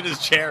backwards in his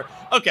chair.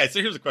 Okay,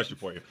 so here's a question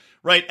for you.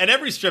 Right, at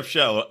every strip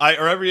show,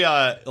 or every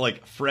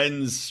like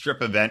Friends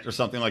strip event or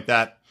something like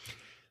that,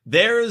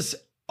 there's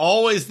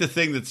always the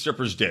thing that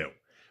strippers do,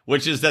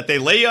 which is that they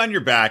lay you on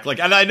your back. Like,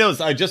 and I know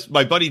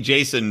my buddy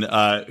Jason,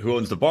 who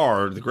owns the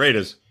bar, the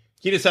greatest,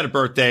 he just had a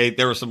birthday.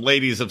 There were some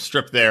ladies of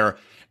strip there.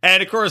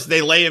 And of course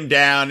they lay him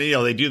down,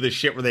 and, they do this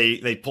shit where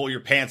they pull your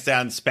pants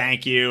down and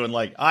spank you. And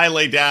like, I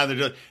lay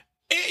down,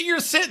 you're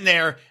sitting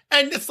there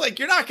and it's like,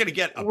 you're not going to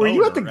get a Were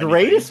you at the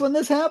greatest when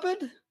this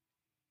happened?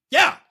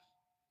 Yeah.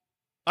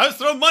 I was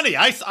throwing money.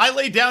 I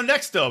lay down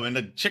next to him and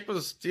the chick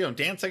was,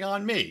 dancing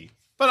on me,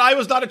 but I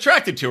was not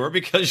attracted to her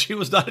because she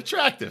was not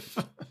attractive.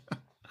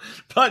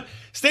 But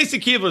Stacey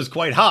Keebler is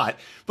quite hot.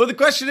 But the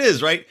question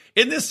is, right,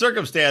 in this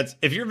circumstance,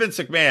 if you're Vince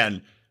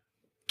McMahon,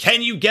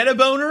 can you get a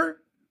boner?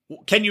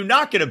 Can you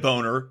not get a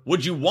boner?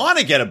 Would you want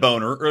to get a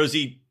boner? Or is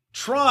he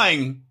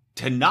trying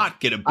to not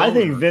get a boner? I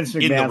think Vince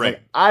McMahon's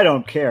like, I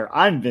don't care.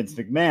 I'm Vince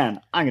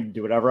McMahon. I'm going to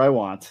do whatever I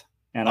want.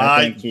 And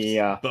I think he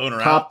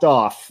popped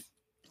off.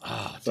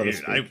 Oh, so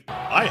dude,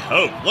 I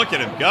hope. Look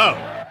at him go.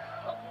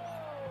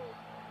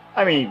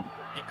 I mean,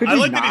 I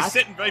like that he's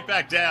sitting right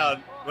back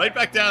down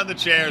in the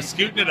chair,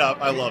 scooting it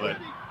up. I love it.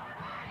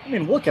 I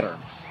mean, look at her.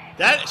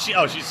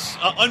 She's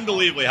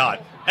unbelievably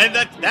hot. And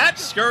that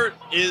skirt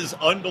is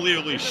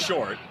unbelievably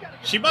short.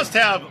 She must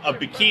have a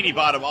bikini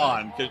bottom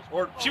on,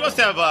 or she must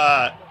have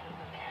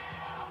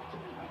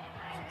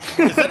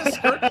is that a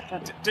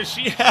skirt?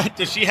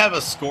 Does she have a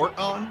skirt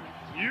on?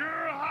 You're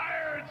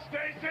hired,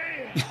 Stacey.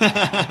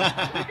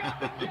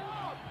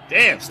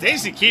 Damn,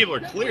 Stacey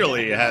Keebler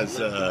clearly has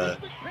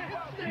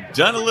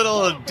done a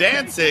little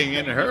dancing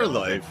in her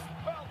life.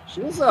 She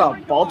was a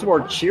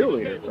Baltimore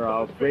cheerleader,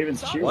 or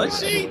Ravens cheerleader. Was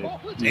she?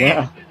 Damn.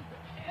 Yeah.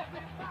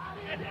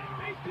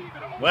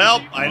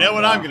 Well, I know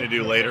what I'm going to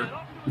do later.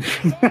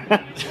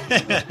 Yeah.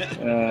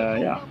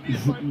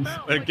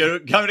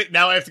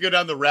 Now I have to go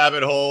down the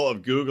rabbit hole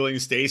of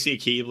Googling Stacey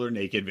Keebler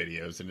naked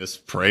videos and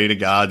just pray to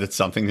God that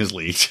something has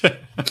leaked.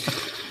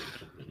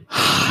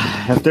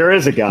 If there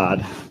is a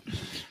God.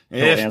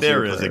 If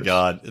there is a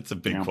God, it's a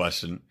big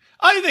question.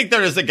 I think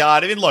there is a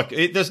God. I mean, look,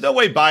 there's no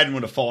way Biden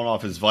would have fallen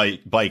off his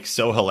bike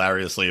so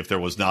hilariously if there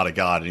was not a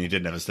God and he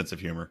didn't have a sense of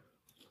humor.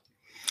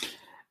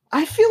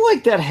 I feel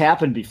like that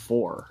happened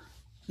before.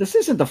 This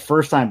isn't the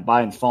first time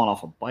Biden's fallen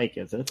off a bike,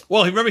 is it?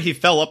 Well, remember he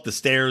fell up the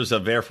stairs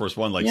of Air Force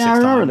One 6 times. Yeah, I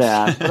remember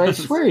that. But I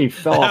swear he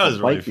fell off a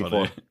bike really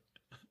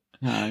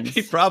before.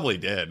 He probably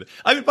did.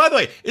 I mean, by the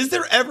way, is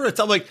there ever a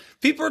time, like,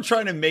 people are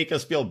trying to make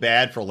us feel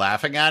bad for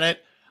laughing at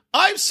it?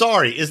 I'm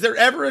sorry. Is there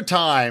ever a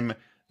time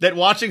that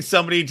watching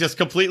somebody just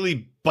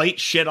completely bite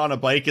shit on a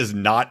bike is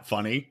not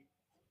funny?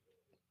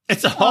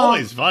 It's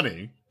always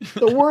funny.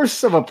 The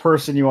worse of a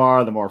person you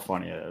are, the more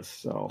funny it is.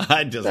 So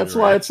I disagree. That's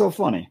why it's so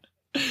funny.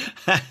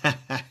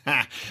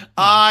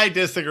 I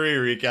disagree,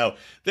 Rico.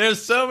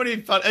 There's so many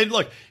fun. And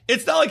look,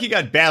 it's not like he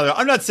got badly.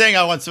 I'm not saying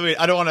I'm not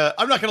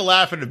going to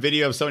laugh at a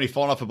video of somebody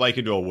falling off a bike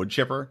into a wood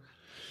chipper.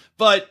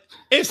 But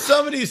if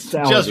somebody's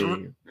just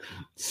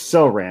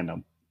so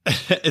random,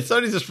 if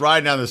somebody's just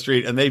riding down the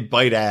street and they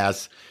bite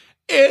ass,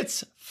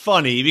 it's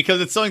funny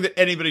because it's something that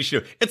anybody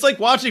should do. It's like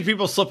watching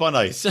people slip on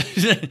ice.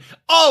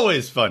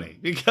 Always funny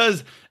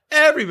because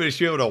everybody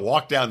should be able to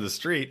walk down the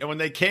street. And when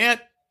they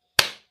can't,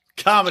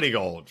 comedy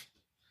gold.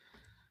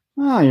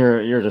 Oh,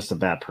 you're just a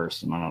bad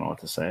person. I don't know what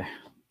to say.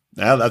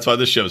 Yeah, that's why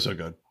this show's so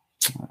good.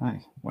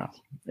 Well,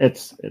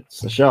 it's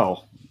a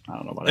show. I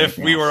don't know about if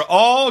we were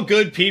all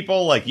good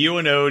people like you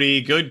and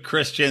Odie, good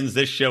Christians,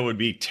 this show would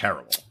be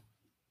terrible.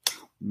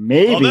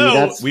 Maybe.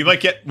 Although we might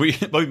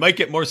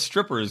get more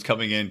strippers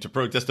coming in to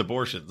protest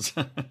abortions.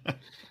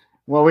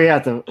 Well, we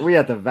have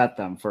to vet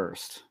them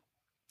first.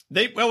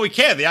 We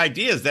can. The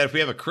idea is that if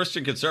we have a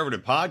Christian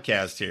conservative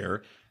podcast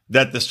here,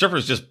 that the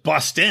strippers just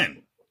bust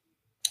in.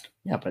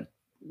 Yeah, but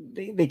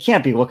they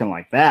can't be looking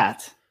like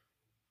that.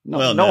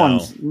 No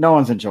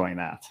one's enjoying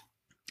that.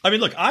 I mean,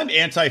 look, I'm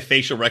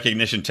anti-facial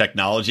recognition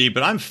technology,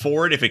 but I'm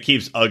for it if it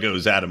keeps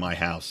Uggos out of my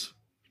house.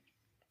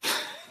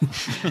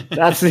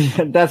 That's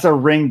a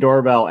Ring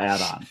doorbell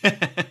add-on.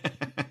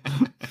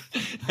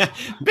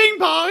 Bing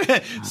bong.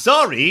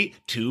 Sorry,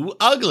 too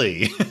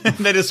ugly.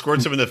 They just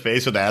squirts him in the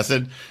face with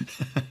acid.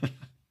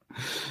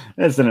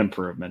 It's an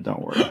improvement.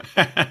 Don't worry.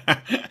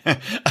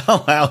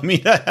 Allow me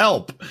to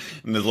help.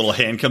 And his little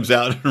hand comes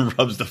out and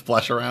rubs the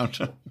flesh around.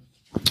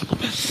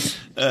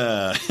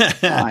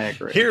 I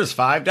agree. Here's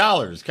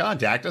 $5.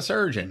 Contact a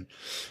surgeon.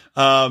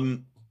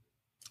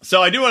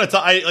 So I do want to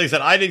talk. Like I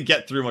said, I didn't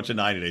get through much of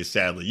 90 Days,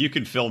 sadly. You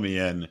can fill me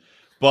in.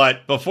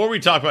 But before we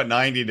talk about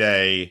 90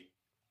 Day,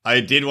 I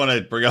did want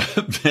to bring up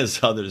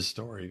this other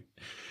story,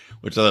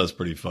 which I thought was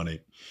pretty funny.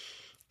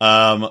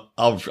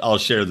 I'll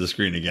share the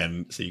screen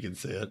again so you can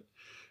see it.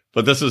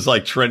 But this was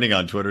like trending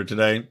on Twitter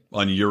today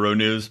on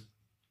Euronews.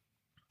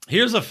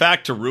 Here's a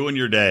fact to ruin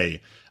your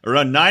day.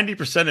 Around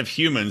 90% of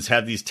humans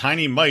have these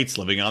tiny mites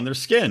living on their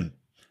skin.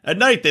 At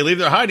night, they leave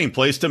their hiding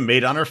place to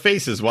mate on our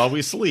faces while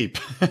we sleep.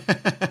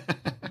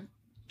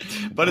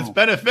 But it's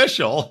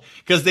beneficial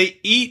because they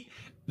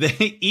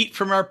eat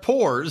from our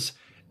pores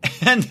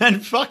and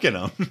then fucking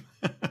them.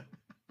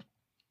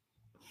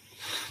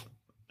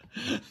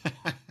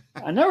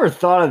 I never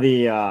thought of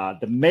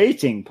the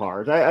mating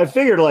part. I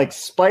figured like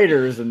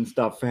spiders and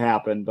stuff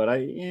happen,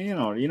 but you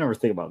never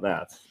think about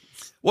that.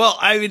 Well,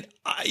 I mean,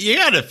 you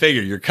got to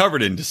figure you're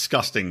covered in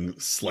disgusting,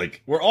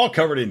 like we're all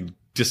covered in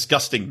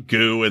disgusting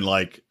goo and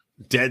like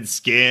dead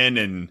skin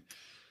and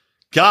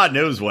God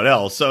knows what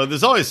else. So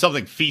there's always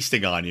something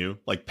feasting on you,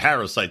 like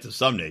parasites of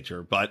some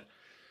nature. But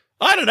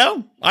I don't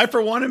know. I,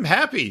 for one, am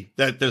happy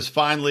that there's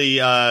finally,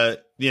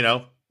 that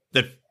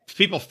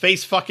people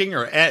face fucking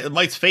or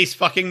mites face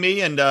fucking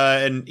me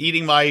and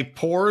eating my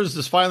pores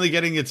is finally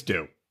getting its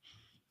due.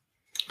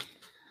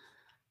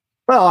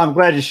 Well, I'm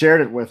glad you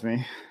shared it with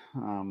me.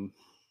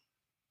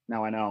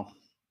 Now I know.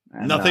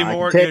 And, nothing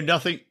more.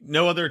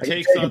 No other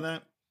takes on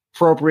that.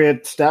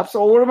 Appropriate steps.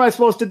 Oh, what am I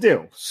supposed to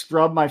do?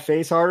 Scrub my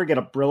face harder? Get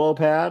a Brillo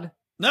pad?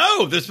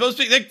 No, they're supposed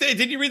to be.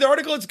 Did you read the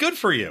article? It's good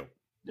for you.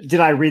 Did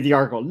I read the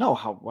article? No.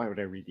 Why would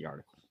I read the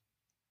article?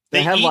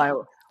 The headline.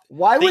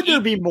 Why would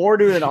there be more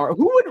to an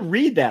article? Who would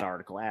read that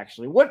article,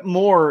 actually? What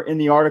more in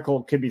the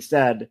article could be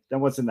said than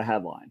what's in the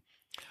headline?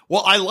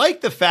 Well, I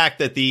like the fact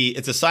that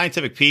it's a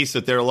scientific piece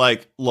that they're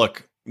like,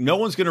 look, no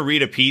one's going to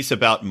read a piece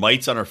about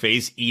mites on our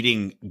face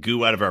eating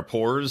goo out of our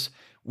pores.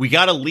 We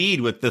got to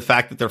lead with the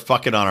fact that they're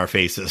fucking on our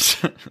faces.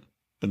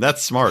 And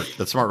that's smart.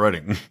 That's smart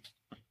writing.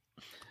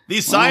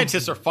 These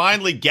scientists are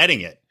finally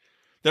getting it.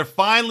 They're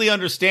finally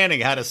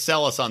understanding how to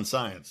sell us on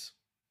science.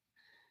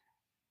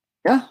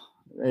 Yeah.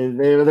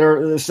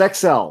 They're sex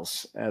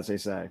cells, as they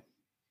say.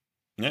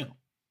 Yeah.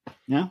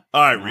 Yeah.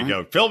 All right,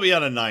 Rico. Fill me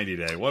on a 90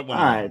 Day. What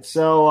went on? All right.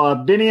 So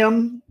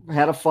Biniam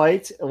had a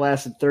fight. It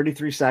lasted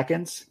 33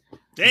 seconds.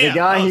 Damn,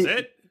 that was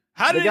it?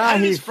 How did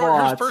his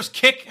first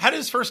kick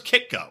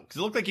go? Because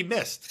it looked like he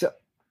missed.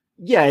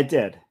 Yeah, it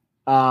did.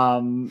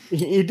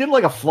 He did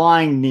like a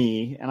flying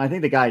knee, and I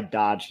think the guy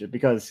dodged it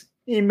because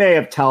he may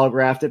have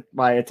telegraphed it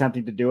by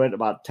attempting to do it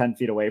about 10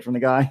 feet away from the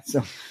guy.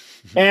 So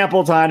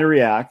ample time to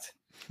react.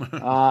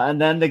 And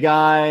then the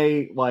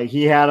guy, like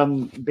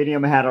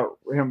Biniam had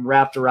him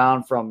wrapped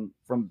around from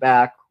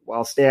back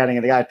while standing,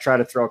 and the guy tried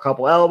to throw a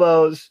couple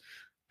elbows.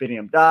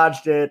 Biniam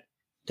dodged it,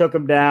 took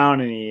him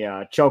down, and he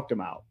choked him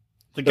out.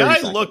 The guy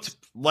looked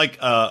like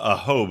a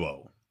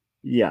hobo.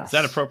 Yes. Is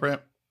that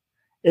appropriate?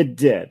 It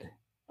did.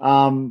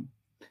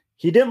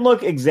 He didn't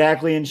look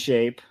exactly in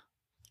shape.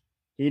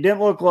 He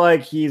didn't look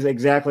like he's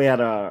exactly had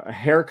a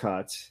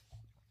haircut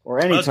or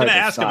any type of style. I was going to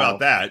ask about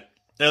that.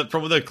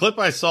 From the clip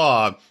I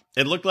saw,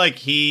 it looked like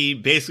he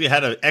basically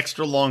had an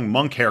extra long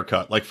monk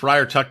haircut, like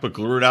Friar Tuck, but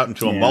grew it out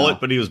into a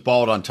mullet, but he was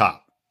bald on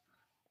top.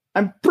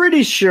 I'm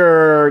pretty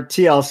sure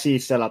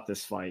TLC set up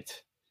this fight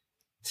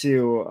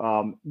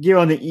to give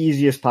him the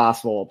easiest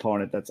possible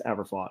opponent that's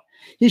ever fought.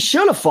 He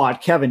should have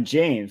fought Kevin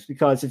James,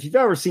 because if you've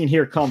ever seen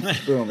Here Comes the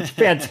Boom, it's a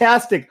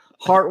fantastic,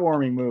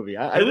 heartwarming movie.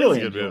 I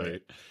really enjoyed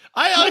it.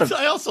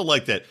 I also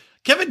liked it.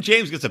 Kevin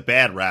James gets a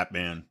bad rap,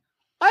 man.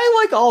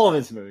 I like all of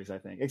his movies, I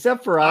think,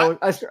 except for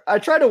I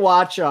tried to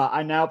watch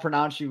I Now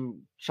Pronounce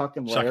You Chuck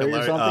and Larry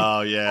or something.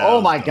 Oh, yeah.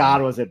 Oh, my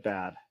God, was it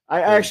bad.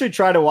 I actually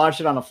tried to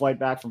watch it on the flight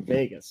back from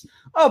Vegas.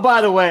 Oh,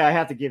 by the way, I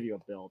have to give you a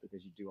bill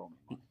because you do owe me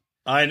money.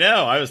 I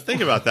know. I was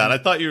thinking about that. I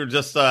thought you were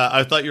just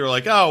I thought you were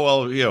like, oh,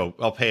 well,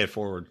 I'll pay it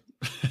forward.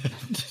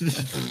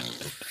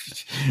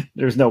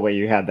 There's no way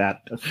you had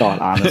that thought,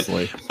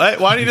 honestly. Why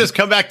don't you just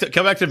come back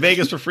to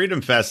Vegas for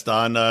Freedom Fest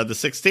on the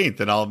 16th,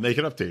 and I'll make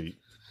it up to you.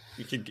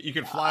 You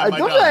can fly.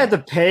 Don't I have to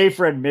pay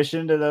for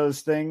admission to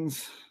those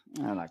things?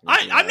 I'm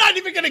not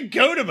even going to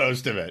go to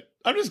most of it.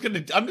 I'm just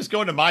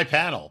going to my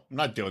panel. I'm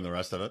not doing the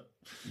rest of it.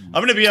 I'm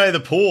going to be at the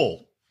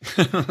pool.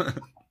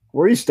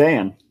 Where are you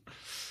staying?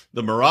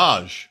 The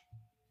Mirage.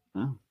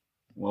 Oh.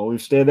 Well,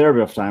 we've stayed there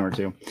a time or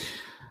two.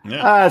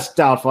 Yeah. It's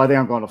doubtful. I think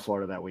I'm going to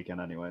Florida that weekend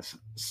anyways.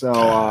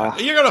 So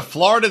you're going to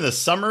Florida in the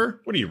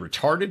summer? What are you,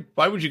 retarded?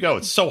 Why would you go?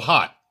 It's so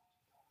hot.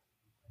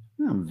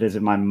 I'm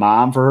visit my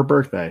mom for her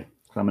birthday.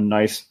 I'm a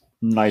nice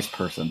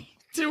person.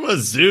 Do a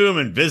Zoom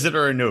and visit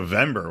her in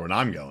November when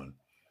I'm going.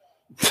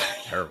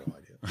 Terrible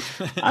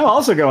idea. I'm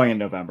also going in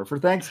November for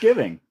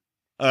Thanksgiving.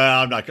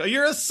 I'm not going.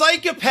 You're a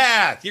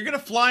psychopath. You're going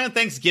to fly on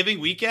Thanksgiving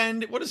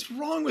weekend? What is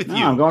wrong with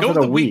you? I'm going for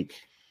the week.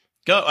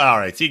 Go. All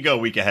right. So you go a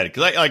week ahead.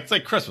 Because it's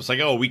like Christmas. I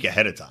go a week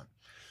ahead of time.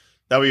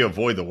 That way you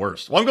avoid the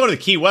worst. Well, I'm going to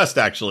Key West,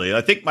 actually.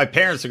 I think my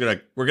parents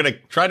we're going to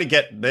try to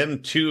get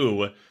them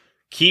to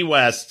Key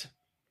West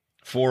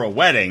for a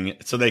wedding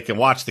so they can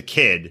watch the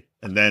kid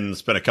and then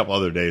spend a couple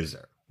other days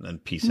there and then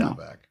peace out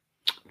back.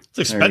 It's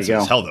expensive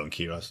as hell, though, in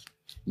Key West.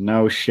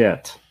 No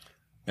shit.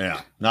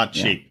 Yeah. Not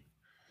cheap.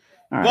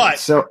 All right, but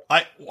so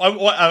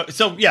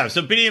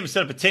Biniam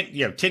set up a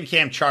tin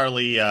can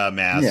Charlie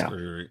mask.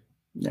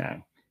 Yeah.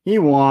 He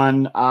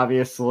won,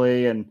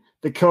 obviously, and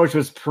the coach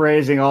was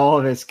praising all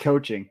of his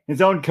coaching.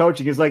 His own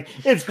coaching is like,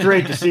 it's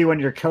great to see when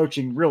your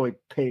coaching really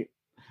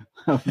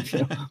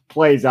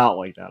plays out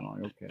like that.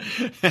 I'm like,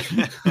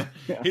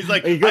 okay. He's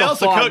like, I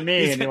also coached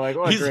me, and you're like,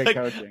 what great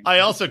coaching. I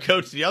also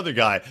coached the other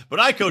guy,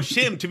 but I coached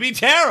him to be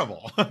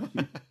terrible.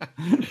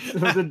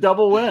 It was a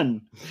double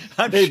win.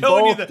 I'm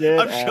showing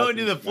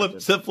you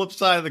the flip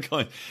side of the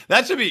coin.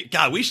 That should be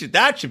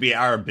that should be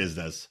our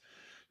business.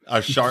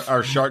 Our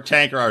Shark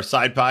Tank or our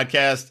side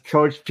podcast.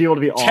 Coach people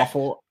to be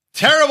awful.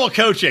 Terrible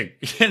coaching.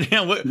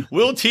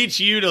 We'll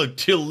teach you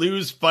to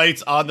lose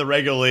fights on the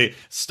regularly,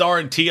 star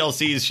in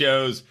TLC's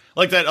shows.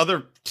 Like that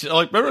other,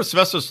 remember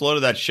Sylvester Stallone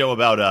did that show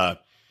about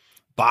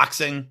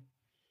boxing?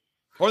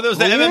 Or there was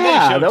the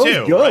MMA show that too.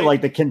 Was good, right?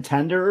 like The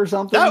Contender or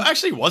something. That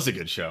actually was a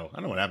good show. I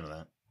don't know what happened to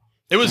that.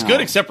 It was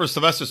good except for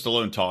Sylvester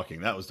Stallone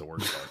talking. That was the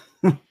worst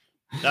part.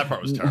 That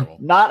part was terrible.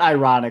 Not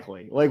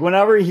ironically. Like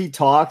whenever he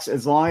talks,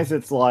 as long as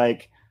it's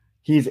like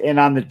he's in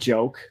on the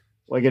joke,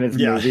 like in his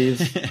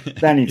movies,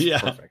 then he's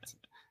perfect.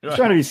 He's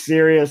trying to be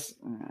serious.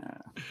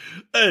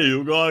 Hey,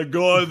 you gotta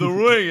go in the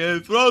ring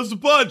and throw some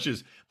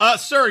punches.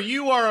 Sir,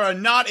 you are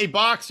not a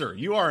boxer.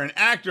 You are an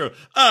actor.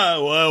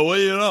 Well, what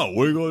do you know?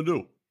 What are you gonna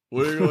do?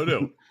 What are you gonna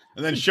do?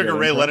 And then Sugar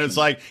Ray Leonard's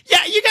like,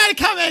 yeah, you gotta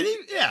come in.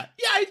 Yeah,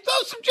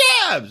 throw some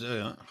jabs.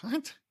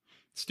 What?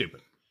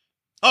 Stupid.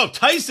 Oh,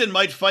 Tyson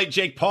might fight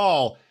Jake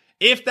Paul.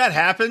 If that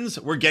happens,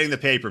 we're getting the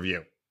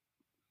pay-per-view.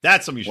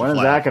 That's something you should When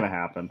is that going to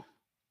happen?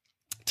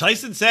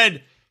 Tyson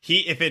said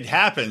if it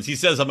happens, he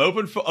says I'm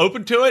open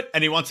to it,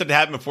 and he wants it to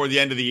happen before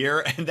the end of the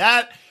year. And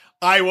that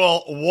I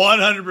will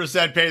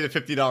 100% pay the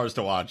 $50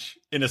 to watch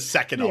in a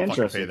second. I'll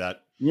fucking pay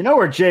that. You know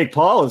where Jake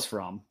Paul is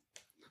from?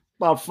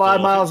 About 5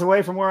 miles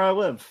away from where I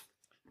live.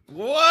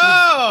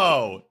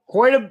 Whoa!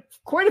 Quite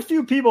a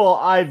few people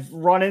I've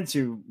run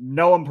into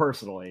know him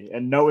personally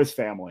and know his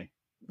family.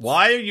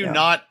 Why are you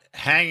not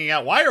hanging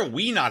out? Why are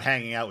we not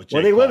hanging out with Jake?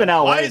 Well, they live in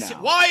LA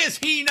Why is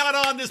he not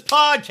on this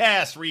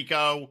podcast,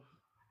 Rico?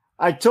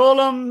 I told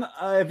him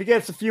if he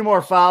gets a few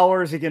more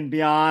followers, he can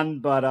be on.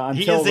 But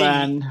until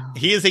then,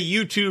 he is a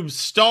YouTube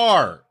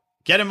star.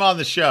 Get him on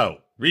the show.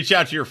 Reach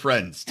out to your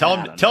friends. Tell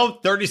him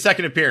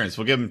 30-second appearance.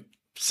 We'll give him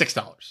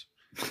 $6.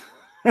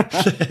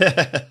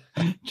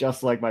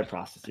 Just like my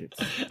prostitutes.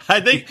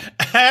 I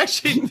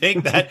actually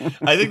think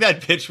that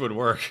pitch would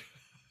work.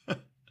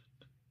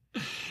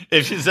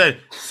 If she said,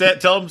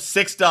 tell him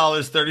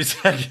 $6, 30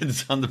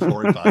 seconds on the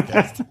Bohring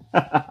podcast.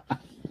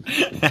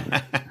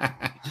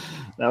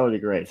 That would be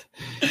great.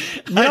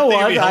 You know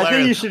what? I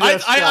think you should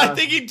just... I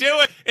think you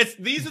do it.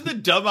 These are the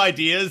dumb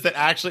ideas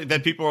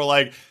that people are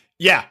like,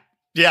 yeah,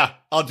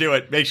 I'll do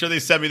it. Make sure they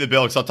send me the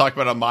bill because I'll talk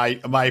about it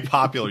on my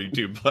popular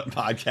YouTube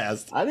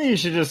podcast. I think you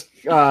should just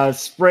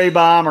spray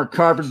bomb or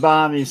carpet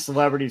bomb these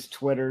celebrities'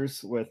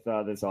 Twitters with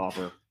this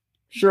offer.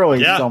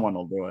 Surely someone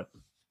will do it.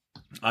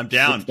 I'm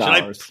down.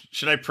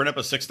 Should I print up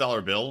a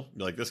 $6 bill?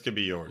 Be like, this could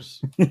be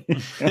yours.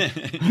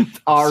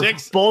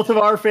 Both of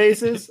our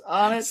faces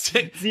on it.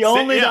 It's the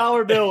only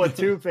dollar bill with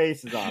two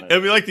faces on it.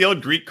 It'll be like the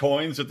old Greek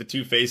coins with the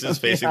two faces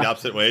facing the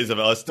opposite ways of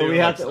us two. So we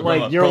have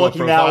to you're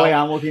looking that way,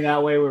 I'm looking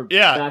that way. We're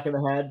back of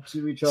the head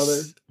to each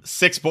other.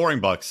 6 Bohring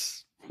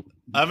Bucks.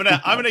 I'm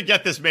gonna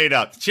get this made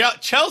up.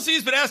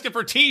 Chelsea's been asking for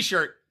a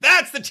T-shirt.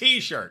 That's the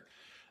T-shirt.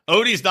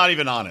 Odie's not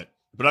even on it,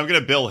 but I'm gonna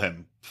bill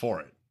him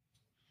for it.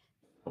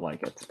 I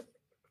like it.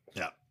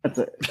 Yeah. That's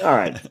it. All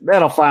right.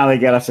 That'll finally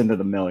get us into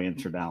the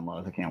millions for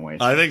downloads. I can't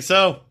wait. I think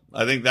so.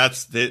 I think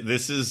this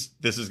is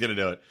going to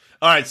do it.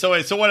 All right. So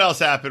what else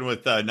happened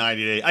with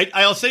 90 Day?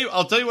 I'll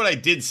tell you what I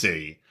did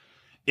see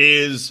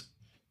is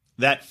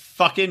that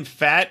fucking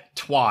fat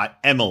twat,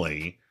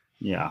 Emily,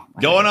 Yeah.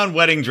 Going on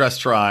wedding dress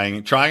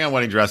trying on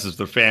wedding dresses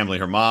with her family,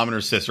 her mom and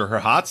her sister, her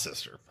hot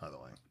sister, by the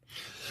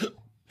way.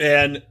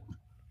 And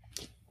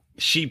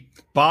she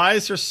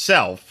buys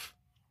herself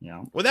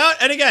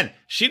and again,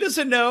 she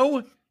doesn't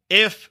know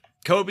if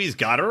Kobe's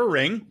got her a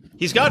ring.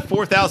 He's got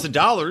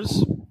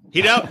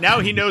 $4,000. Now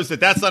he knows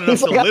that's not enough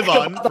to live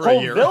on for a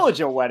year. The whole village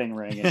a wedding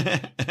ring.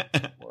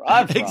 Where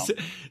I'm from.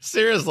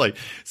 Seriously.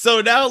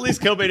 So now at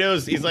least Kobe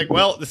knows. He's like,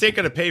 well, this ain't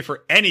going to pay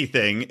for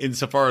anything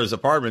insofar as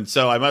apartments,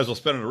 so I might as well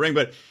spend on a ring.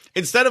 But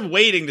instead of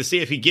waiting to see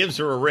if he gives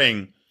her a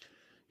ring,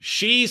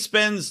 she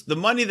spends the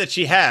money that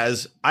she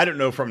has, I don't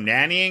know, from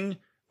nannying,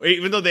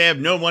 even though they have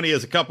no money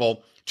as a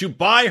couple, to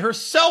buy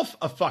herself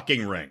a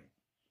fucking ring.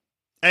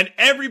 And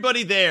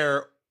everybody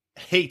there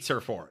hates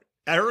her for it.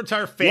 And her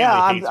entire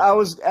family hates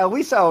her. I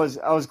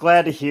was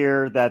glad to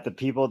hear that the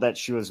people that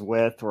she was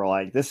with were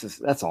like,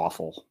 that's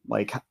awful.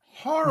 Like,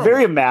 horrible.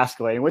 Very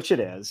emasculating, which it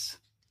is.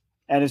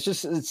 And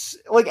it's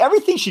like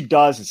everything she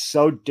does is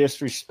so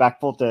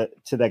disrespectful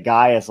to the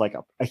guy as like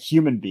a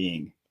human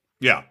being.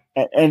 Yeah.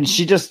 And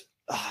she just,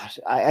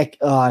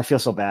 I feel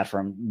so bad for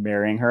him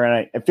marrying her.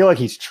 And I feel like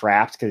he's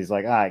trapped because he's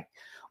like,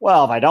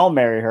 well, if I don't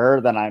marry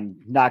her, then I'm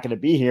not going to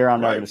be here.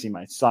 I'm not going to see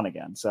my son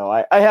again. So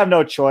I have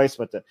no choice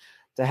but to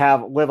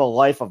live a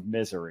life of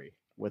misery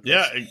with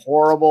this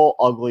horrible,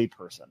 ugly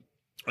person.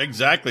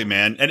 Exactly,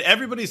 man. And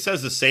everybody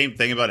says the same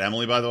thing about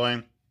Emily, by the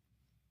way.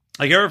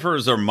 Like, if it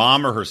was her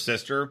mom or her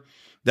sister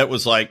that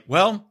was like,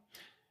 well,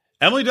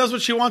 Emily does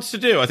what she wants to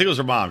do. I think it was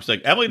her mom. She's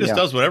like, Emily just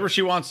does whatever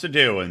she wants to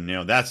do.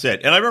 And, that's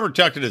it. And I remember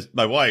talking to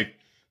my wife,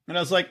 and I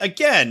was like,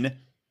 again,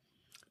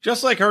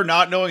 just like her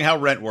not knowing how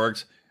rent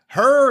works,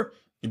 her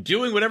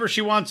doing whatever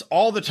she wants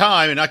all the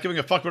time and not giving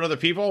a fuck about other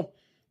people,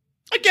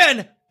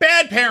 again,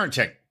 bad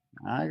parenting.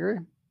 I agree.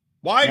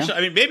 Why?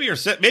 Yeah.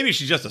 Maybe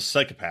she's just a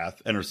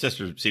psychopath, and her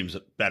sister seems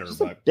better.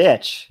 She's a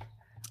bitch.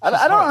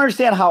 I don't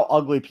understand how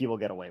ugly people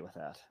get away with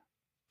that.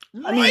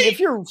 Right. I mean, if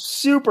you're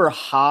super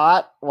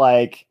hot,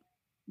 like,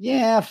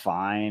 yeah,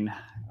 fine,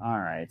 all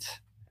right.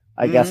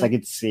 I guess I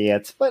could see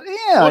it, but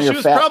she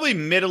was probably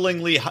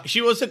middlingly.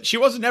 She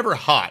wasn't never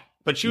hot,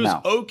 but she was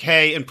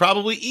okay and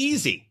probably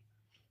easy.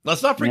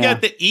 Let's not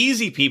forget that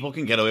easy people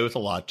can get away with a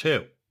lot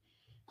too.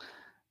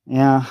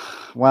 Yeah.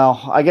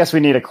 Well, I guess we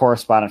need a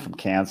correspondent from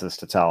Kansas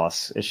to tell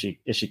us. Is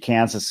she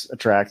Kansas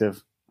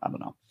attractive? I don't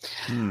know.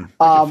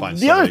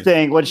 The other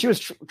thing, when she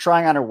was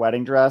trying on her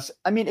wedding dress,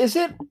 I mean, is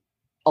it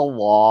a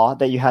law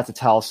that you have to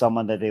tell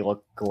someone that they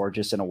look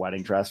gorgeous in a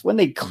wedding dress when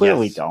they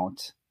clearly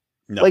don't?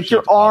 No, like,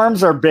 your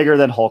arms are bigger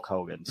than Hulk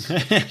Hogan's.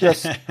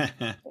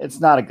 It's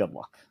not a good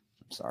look.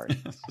 I'm sorry.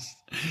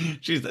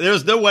 There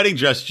was no wedding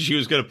dress she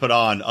was going to put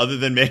on other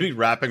than maybe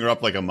wrapping her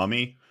up like a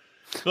mummy.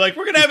 Like,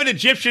 we're going to have an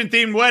Egyptian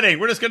themed wedding.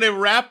 We're just going to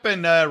wrap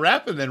and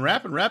then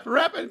wrap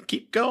and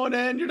keep going,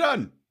 and you're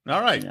done.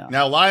 All right. Yeah.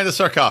 Now lie in the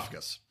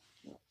sarcophagus.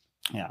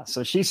 Yeah.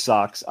 So she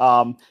sucks.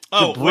 Wait.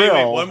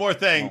 One more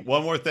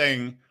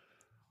thing.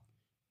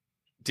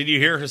 Did you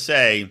hear her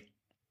say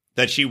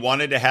that she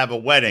wanted to have a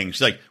wedding?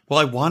 She's like, well,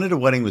 I wanted a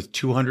wedding with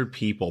 200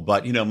 people,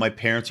 but my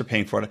parents are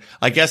paying for it.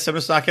 I guess I'm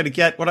just not going to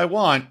get what I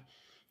want.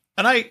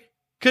 And I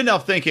couldn't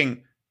help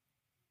thinking,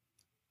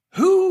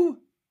 who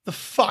the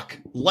fuck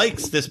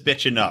likes this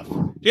bitch enough?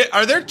 Yeah,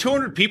 are there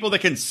 200 people that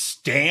can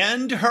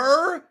stand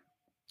her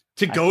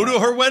to go to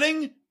her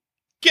wedding?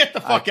 Get the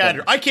fuck out of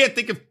here. I can't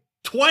think of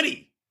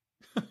 20.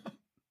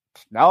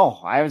 No,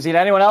 I haven't seen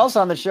anyone else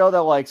on the show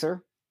that likes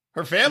her.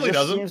 Her family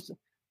doesn't.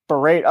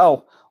 Berate.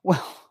 Oh,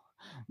 well,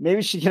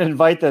 maybe she can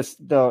invite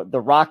the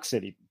Rock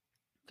City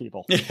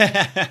people.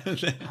 Yeah.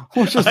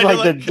 Which is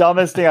like the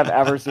dumbest thing I've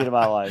ever seen in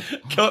my life.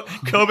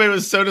 Kobe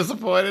was so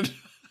disappointed.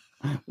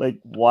 Like,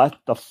 what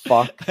the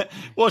fuck?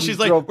 Well, she's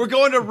like, we're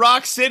going to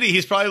Rock City.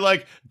 He's probably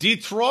like,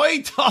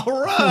 Detroit,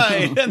 all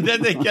right. And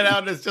then they get out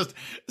and it's just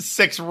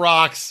 6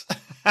 rocks.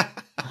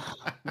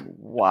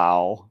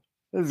 Wow.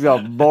 This is a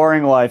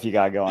boring life you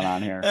got going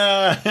on here.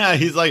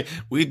 He's like,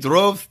 we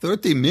drove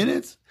 30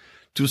 minutes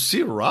to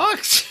see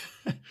rocks.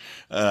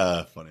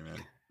 Funny, man.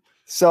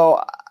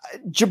 So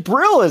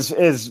Jabril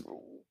is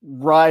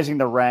rising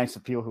the ranks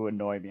of people who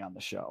annoy me on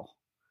the show.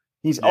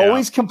 He's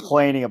always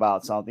complaining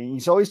about something.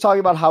 He's always talking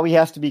about how he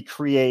has to be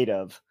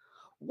creative.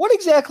 What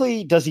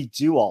exactly does he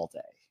do all day?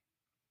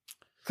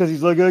 Because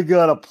he's like, I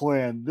got a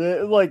plan.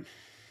 Like,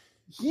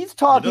 he's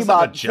talking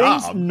about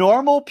things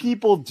normal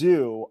people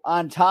do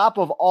on top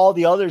of all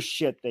the other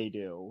shit they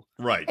do.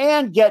 Right.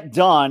 And get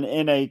done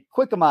in a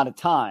quick amount of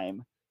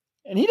time.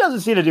 And he doesn't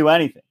seem to do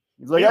anything.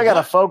 He's like, I got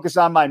to focus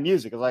on my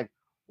music. It's like,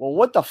 well,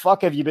 what the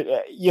fuck have you been?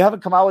 You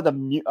haven't come out with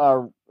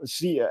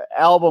a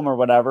album or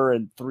whatever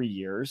in 3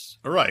 years.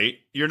 Right.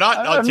 You're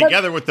not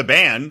together with the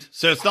band.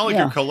 So it's not like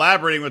you're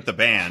collaborating with the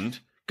band.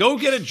 Go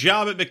get a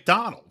job at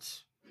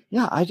McDonald's.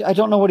 Yeah, I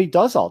don't know what he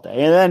does all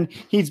day. And then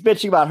he's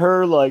bitching about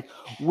her like,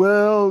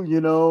 well,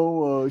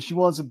 she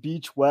wants a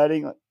beach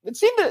wedding. That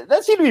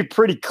seemed to be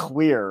pretty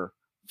clear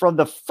from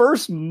the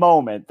first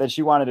moment that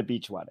she wanted a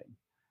beach wedding.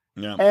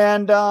 Yeah.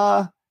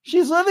 And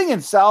she's living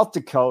in South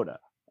Dakota.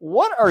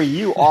 What are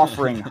you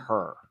offering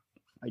her?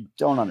 I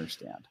don't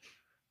understand.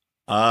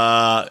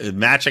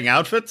 Matching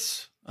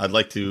outfits. I'd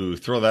like to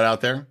throw that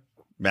out there.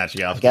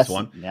 Matching outfits is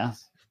one. Yeah.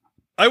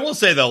 I will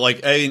say though,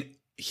 like, I mean,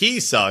 he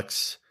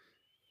sucks.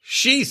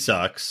 She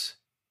sucks.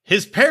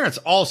 His parents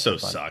also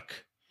suck.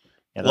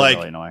 Yeah, they're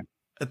really annoying.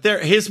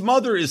 His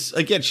mother is,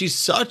 again, she's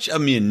such a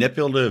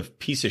manipulative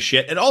piece of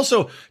shit. And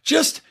also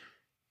just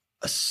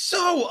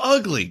so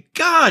ugly.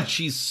 God,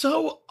 she's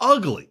so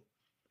ugly.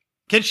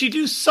 Can she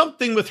do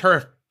something with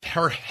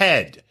her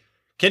head?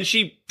 Can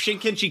she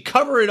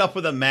cover it up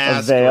with a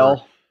mask? A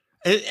veil?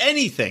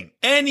 Anything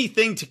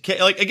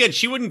to, like, again,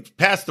 she wouldn't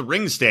pass the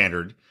ring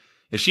standard.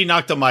 If she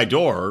knocked on my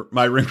door,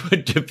 my ring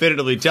would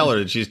definitively tell her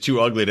that she's too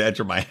ugly to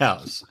enter my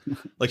house.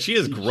 Like, she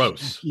is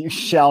gross. You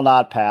shall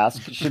not pass.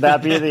 Should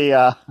that be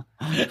the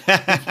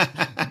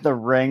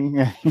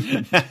ring?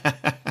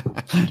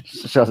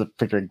 Shows a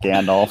picture of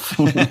Gandalf.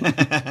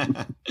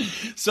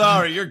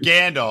 Sorry, you're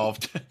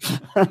Gandalf.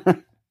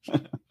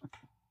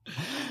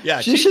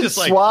 Yeah, she should just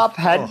swap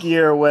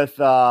headgear with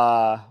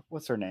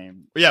what's her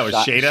name? Yeah, with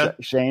Shada.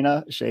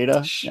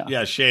 Shada.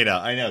 Yeah,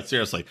 Shada. I know,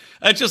 seriously.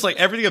 It's just like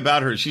everything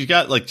about her. She's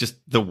got like just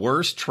the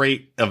worst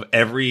trait of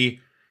every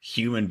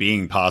human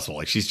being possible.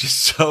 Like, she's just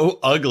so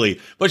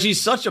ugly, but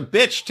she's such a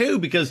bitch too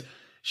because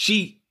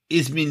she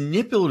is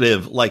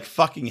manipulative like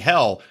fucking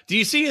hell. Do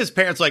you see his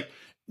parents? Like,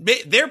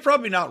 they're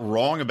probably not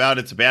wrong about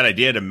it's a bad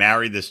idea to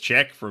marry this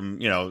chick from,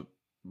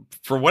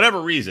 for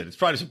whatever reason. It's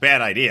probably just a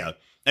bad idea.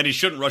 And he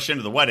shouldn't rush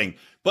into the wedding.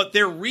 But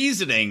their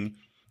reasoning,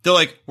 they're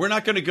like, we're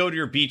not going to go to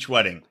your beach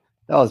wedding.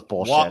 That was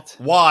bullshit.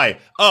 Why?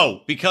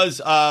 Oh, because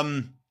we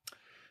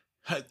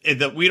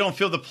don't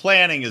feel the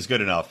planning is good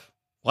enough.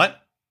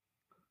 What?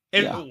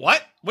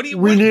 What? What are you?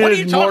 We what are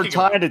needed you more talking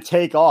time about? to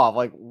take off.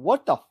 Like,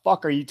 what the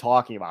fuck are you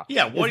talking about?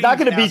 Yeah, it's not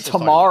going to be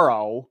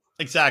tomorrow.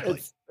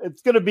 Exactly.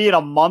 It's going to be in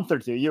a month or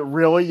two.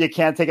 You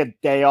can't take a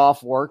day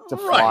off work to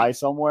fly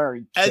somewhere.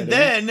 And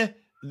then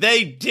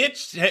they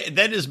ditched.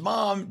 Then his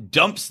mom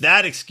dumps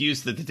that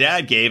excuse that the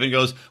dad gave and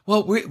goes,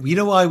 "Well, you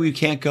know why we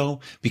can't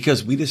go?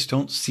 Because we just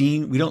don't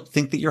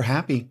think that you're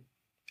happy,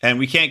 and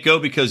we can't go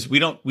because we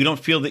don't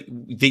feel that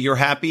you're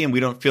happy, and we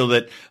don't feel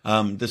that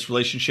this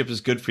relationship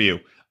is good for you."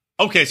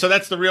 Okay, so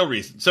that's the real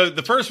reason. So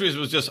the first reason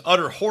was just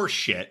utter horse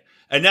shit,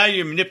 and now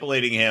you're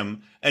manipulating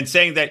him and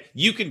saying that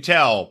we can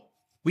tell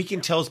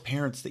his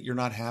parents that you're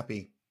not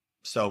happy,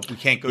 so we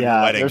can't go to the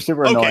wedding. They're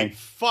super annoying.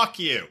 Fuck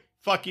you.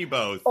 Fuck you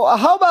both. Oh,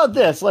 how about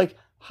this? Like,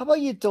 how about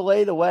you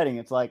delay the wedding?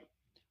 It's like,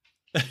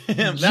 what's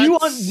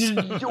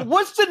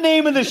the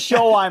name of the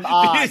show I'm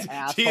on?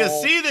 Do you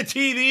see the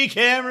TV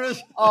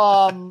cameras?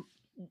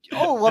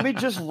 Let me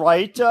just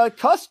write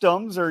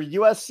customs or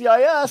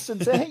USCIS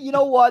and say, hey, you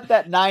know what?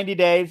 That 90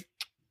 days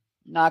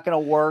not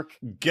going to work.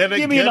 Give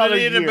me another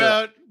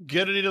year.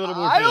 Gonna need a little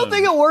more. I don't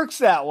think it works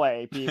that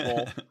way,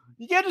 people.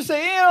 You can't just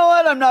say, you know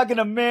what? I'm not going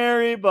to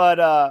marry,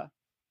 but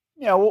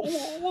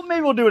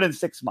maybe we'll do it in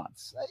 6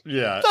 months.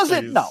 Yeah.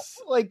 No.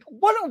 Like,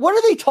 what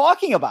are they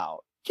talking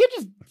about? You can't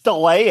just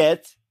delay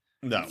it.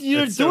 No.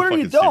 You do it or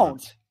you don't.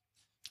 Stupid.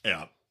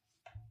 Yeah.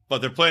 But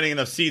they're planting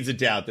enough seeds of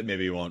doubt that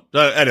maybe you won't.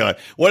 Anyway,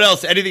 what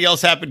else? Anything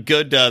else happened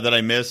good that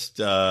I missed?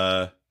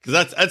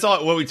 Because that's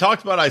all. What we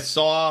talked about, I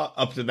saw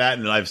up to that,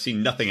 and I've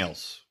seen nothing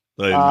else.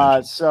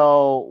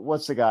 So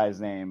what's the guy's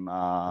name?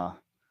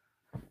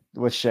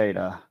 With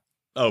Shada.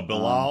 Oh,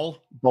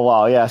 Bilal?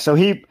 Bilal, yeah. So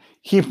he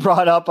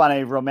brought up on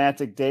a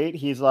romantic date.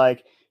 He's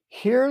like,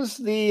 here's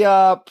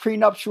the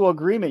prenuptial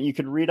agreement you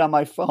could read on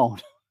my phone.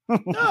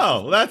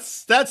 No,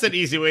 that's an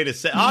easy way to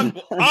say.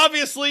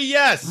 Obviously,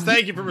 yes.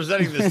 Thank you for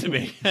presenting this to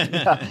me.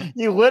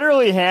 He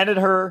literally handed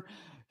her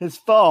his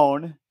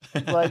phone.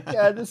 Like,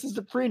 this is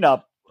the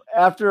prenup.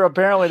 After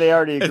apparently they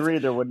already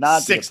agreed there would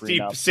not be a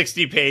prenup.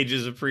 60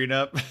 pages of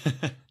prenup.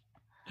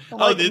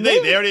 Did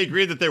maybe. they already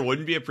agreed that there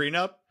wouldn't be a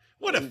prenup?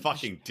 What a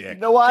fucking dick.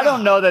 No, I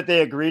don't know that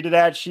they agreed to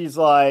that. She's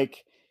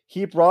like,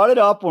 he brought it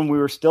up when we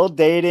were still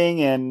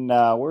dating, and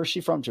where is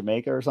she from?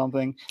 Jamaica or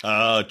something?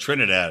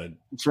 Trinidad.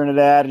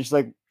 And she's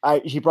like,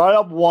 he brought it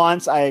up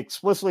once. I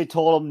explicitly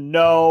told him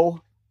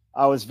no.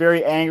 I was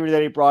very angry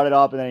that he brought it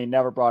up, and then he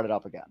never brought it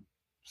up again.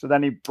 So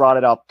then he brought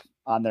it up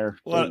on their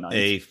date night.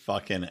 A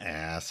fucking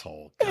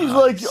asshole. And he's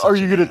like, are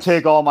you going to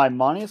take all my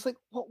money? It's like,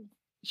 well,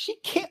 she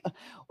can't.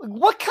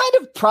 What kind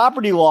of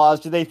property laws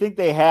do they think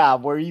they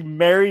have where you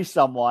marry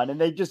someone and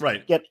they just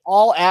get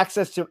all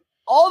access to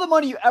all the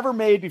money you ever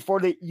made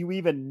before you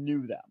even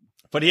knew them?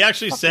 But he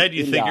actually said,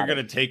 you think you're going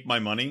to take my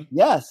money?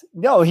 Yes.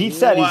 No, he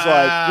said, he's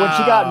like, when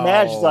she got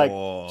mad, she's like,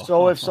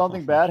 so if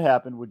something bad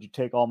happened, would you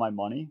take all my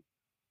money?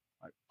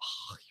 Like,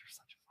 oh, you're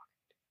such a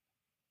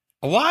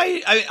fucking.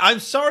 Why? I'm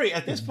sorry.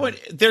 At this point,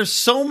 there's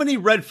so many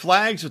red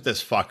flags with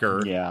this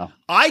fucker. Yeah.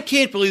 I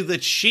can't believe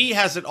that she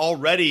hasn't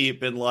already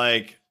been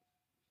like,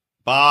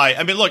 bye.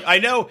 I mean, look, I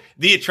know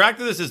the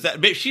attractiveness is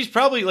that she's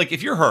probably like,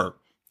 if you're her,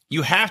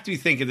 you have to be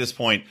thinking at this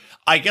point,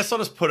 I guess I'll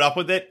just put up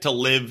with it to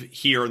live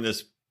here in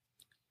this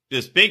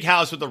big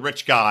house with a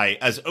rich guy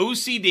as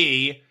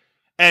OCD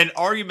and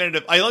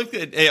argumentative. I like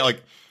that.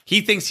 Like,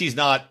 he thinks he's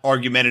not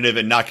argumentative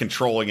and not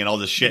controlling and all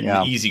this shit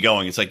and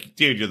easygoing. It's like,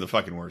 dude, you're the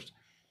fucking worst.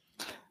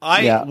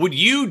 Would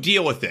you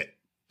deal with it?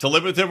 To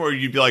live with him, or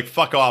you'd be like,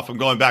 fuck off, I'm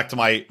going back to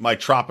my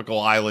tropical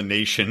island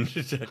nation.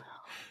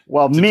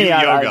 Well, to me, do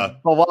yoga.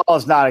 Bilal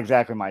is not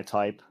exactly my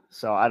type,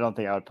 so I don't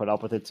think I would put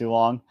up with it too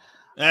long.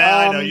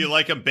 I know you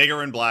like him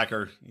bigger and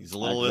blacker. He's a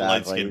little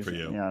light skin for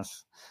you.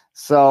 Yes.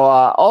 So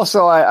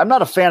also, I'm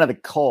not a fan of the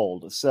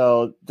cold.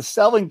 So the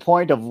selling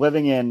point of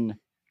living in,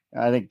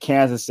 I think,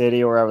 Kansas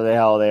City or wherever the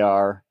hell they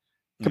are,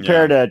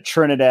 compared to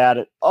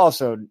Trinidad,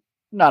 also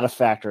not a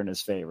factor in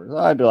his favor. So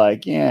I'd be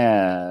like,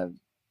 yeah,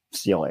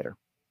 see you later.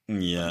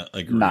 Yeah,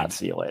 agreed. Not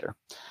see you later.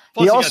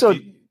 Plus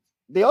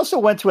They also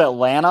went to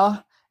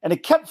Atlanta, and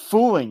it kept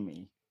fooling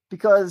me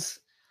because.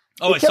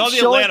 Oh, I saw the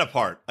Atlanta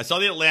part. I saw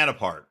the Atlanta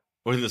part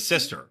with the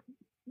sister.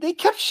 They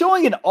kept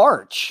showing an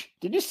arch.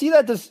 Did you see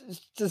that?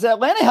 Does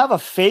Atlanta have a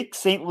fake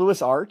St.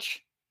 Louis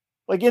arch?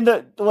 Like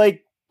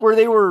where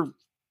they were,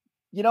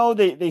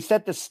 they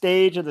set the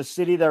stage of the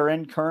city they're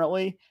in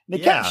currently. They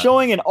kept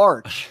showing an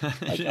arch.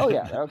 Like, oh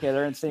yeah, okay,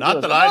 they're in St.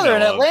 Louis. That I know they're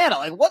in of. Atlanta.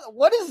 Like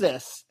what is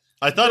this?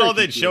 I thought all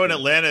they'd show in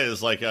Atlanta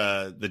is like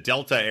the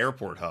Delta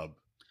Airport hub.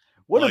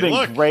 Would have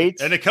been great.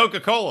 And a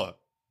Coca-Cola.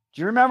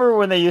 Do you remember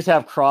when they used to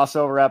have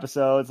crossover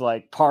episodes?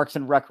 Like Parks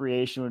and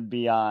Recreation would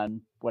be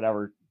on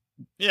whatever.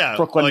 Yeah,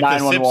 Brooklyn like the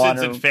 911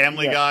 Simpsons and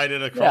Family Guy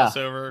did a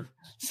crossover.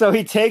 So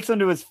he takes them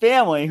to his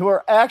family, who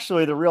are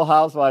actually the Real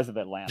Housewives of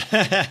Atlanta.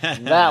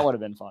 That would have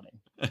been funny.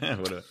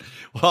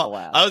 Well,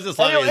 I was just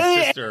like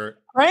his sister.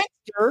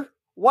 Prankster,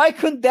 why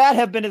couldn't that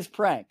have been his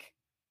prank?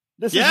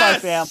 This is my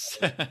family.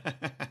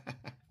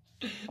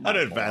 I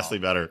did vastly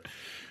better.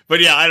 But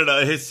yeah, I don't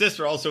know. His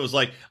sister also was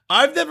like,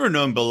 I've never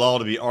known Bilal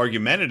to be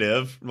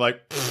argumentative. I'm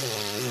like,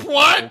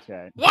 what?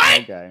 Okay.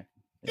 What? Okay.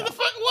 Yeah. What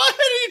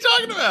are you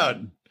talking about?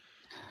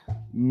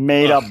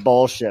 Made up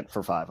bullshit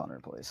for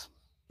 500, please.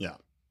 Yeah.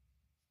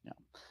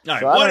 All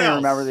right, so I don't even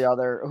remember the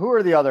other. Who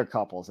are the other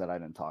couples that I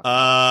didn't talk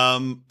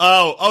about?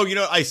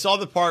 I saw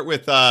the part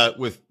with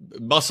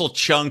Muscle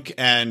Chunk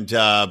and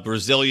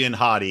Brazilian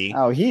Hottie.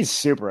 Oh, he's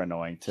super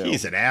annoying too.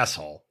 He's an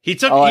asshole. He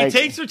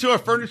takes her to a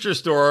furniture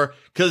store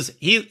because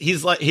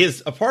he's like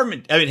his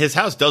apartment. I mean, his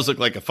house does look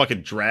like a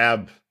fucking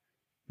drab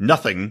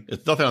nothing.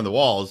 It's nothing on the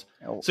walls.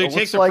 So he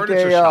takes her like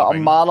furniture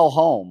shopping. A model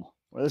home.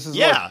 This is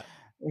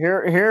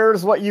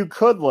here's what you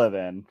could live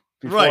in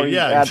before you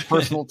add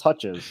personal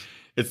touches.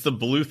 It's the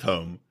Bluth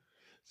home.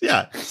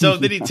 Yeah. So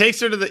then he takes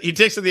her to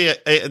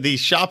the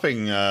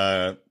shopping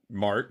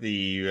mart,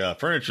 the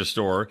furniture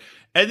store,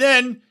 and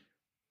then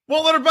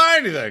won't let her buy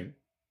anything.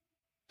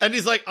 And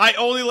he's like, I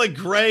only like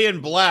gray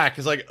and black.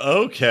 He's like,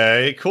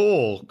 okay,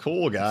 cool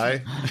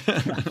guy.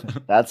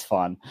 That's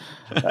fun.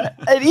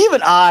 And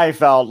even I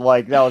felt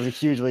like that was a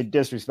hugely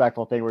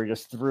disrespectful thing where he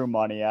just threw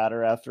money at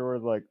her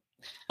afterward. Like,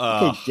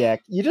 okay,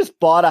 Dick, you just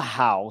bought a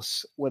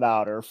house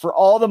without her for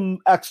all the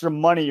extra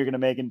money you're going to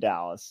make in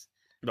Dallas.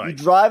 Right. You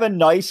drive a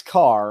nice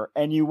car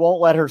and you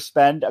won't let her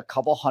spend a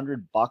couple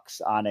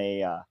 $100 on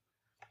a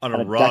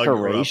rug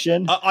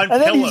decoration. On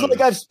and then pillows. he's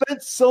like, I've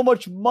spent so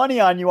much money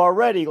on you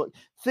already. Like,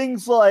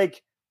 things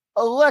like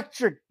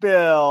electric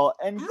bill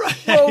and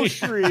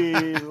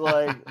groceries.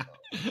 Like,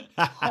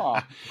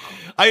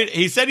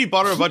 he said he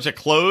bought her a bunch of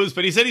clothes,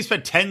 but he said he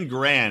spent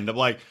 $10,000. I'm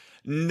like,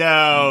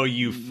 no,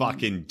 you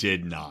fucking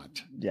did not.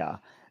 Yeah.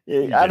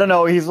 I don't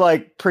know. He's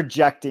like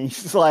projecting.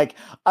 He's like,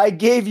 I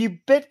gave you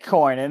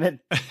Bitcoin and it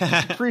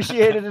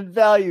appreciated in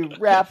value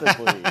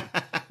rapidly.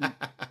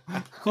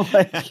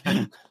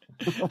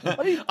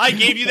 I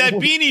gave you that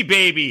Beanie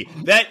Baby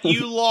that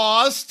you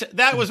lost.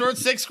 That was worth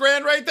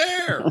 $6,000 right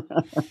there.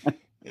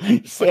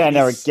 Say I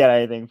never get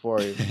anything for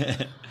you.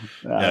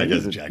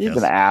 He's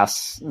an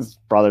ass. His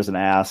brother's an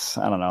ass.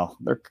 I don't know.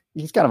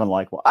 He's kind of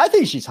unlikable. I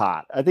think she's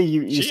hot. I think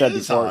you said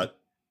before. Hot.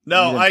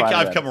 No,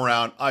 I've come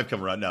around.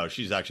 No,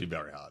 she's actually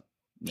very hot.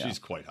 Yeah. She's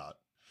quite hot.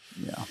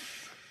 Yeah. Is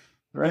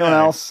there anyone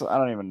else? I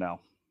don't even know.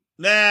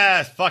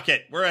 Nah, fuck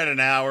it. We're at an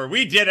hour.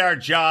 We did our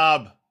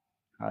job.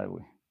 How did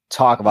we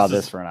talk about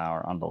this for an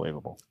hour?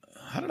 Unbelievable.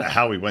 I don't know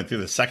how we went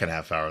through the second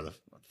half hour. The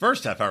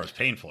first half hour was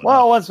painful.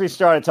 Well, once we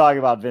started talking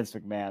about Vince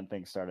McMahon,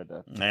 things started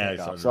to pick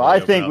up. So I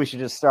think we should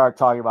just start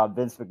talking about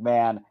Vince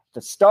McMahon at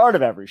the start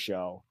of every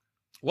show.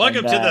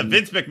 Welcome to the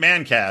Vince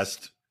McMahon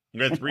cast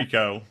with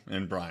Rico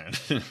and Brian.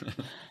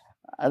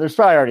 There's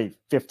probably already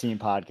 15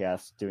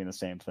 podcasts doing the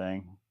same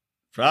thing.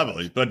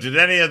 Probably. But did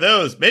any of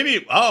those? Maybe,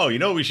 you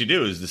know what we should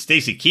do is the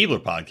Stacy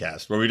Keebler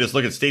podcast, where we just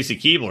look at Stacy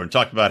Keebler and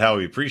talk about how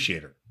we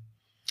appreciate her.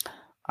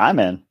 I'm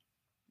in.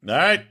 All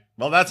right.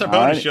 Well, that's our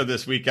bonus show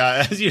this week.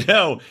 As you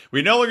know,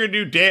 we no longer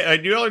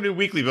do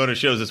weekly bonus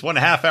shows. It's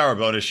 1.5 hour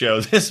bonus show.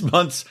 This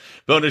month's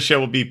bonus show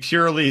will be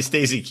purely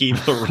Stacy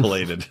Keebler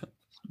related.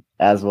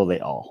 As will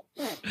they all.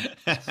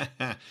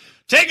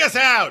 Take us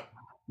out.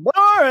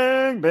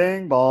 Boring,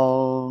 bing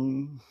bong.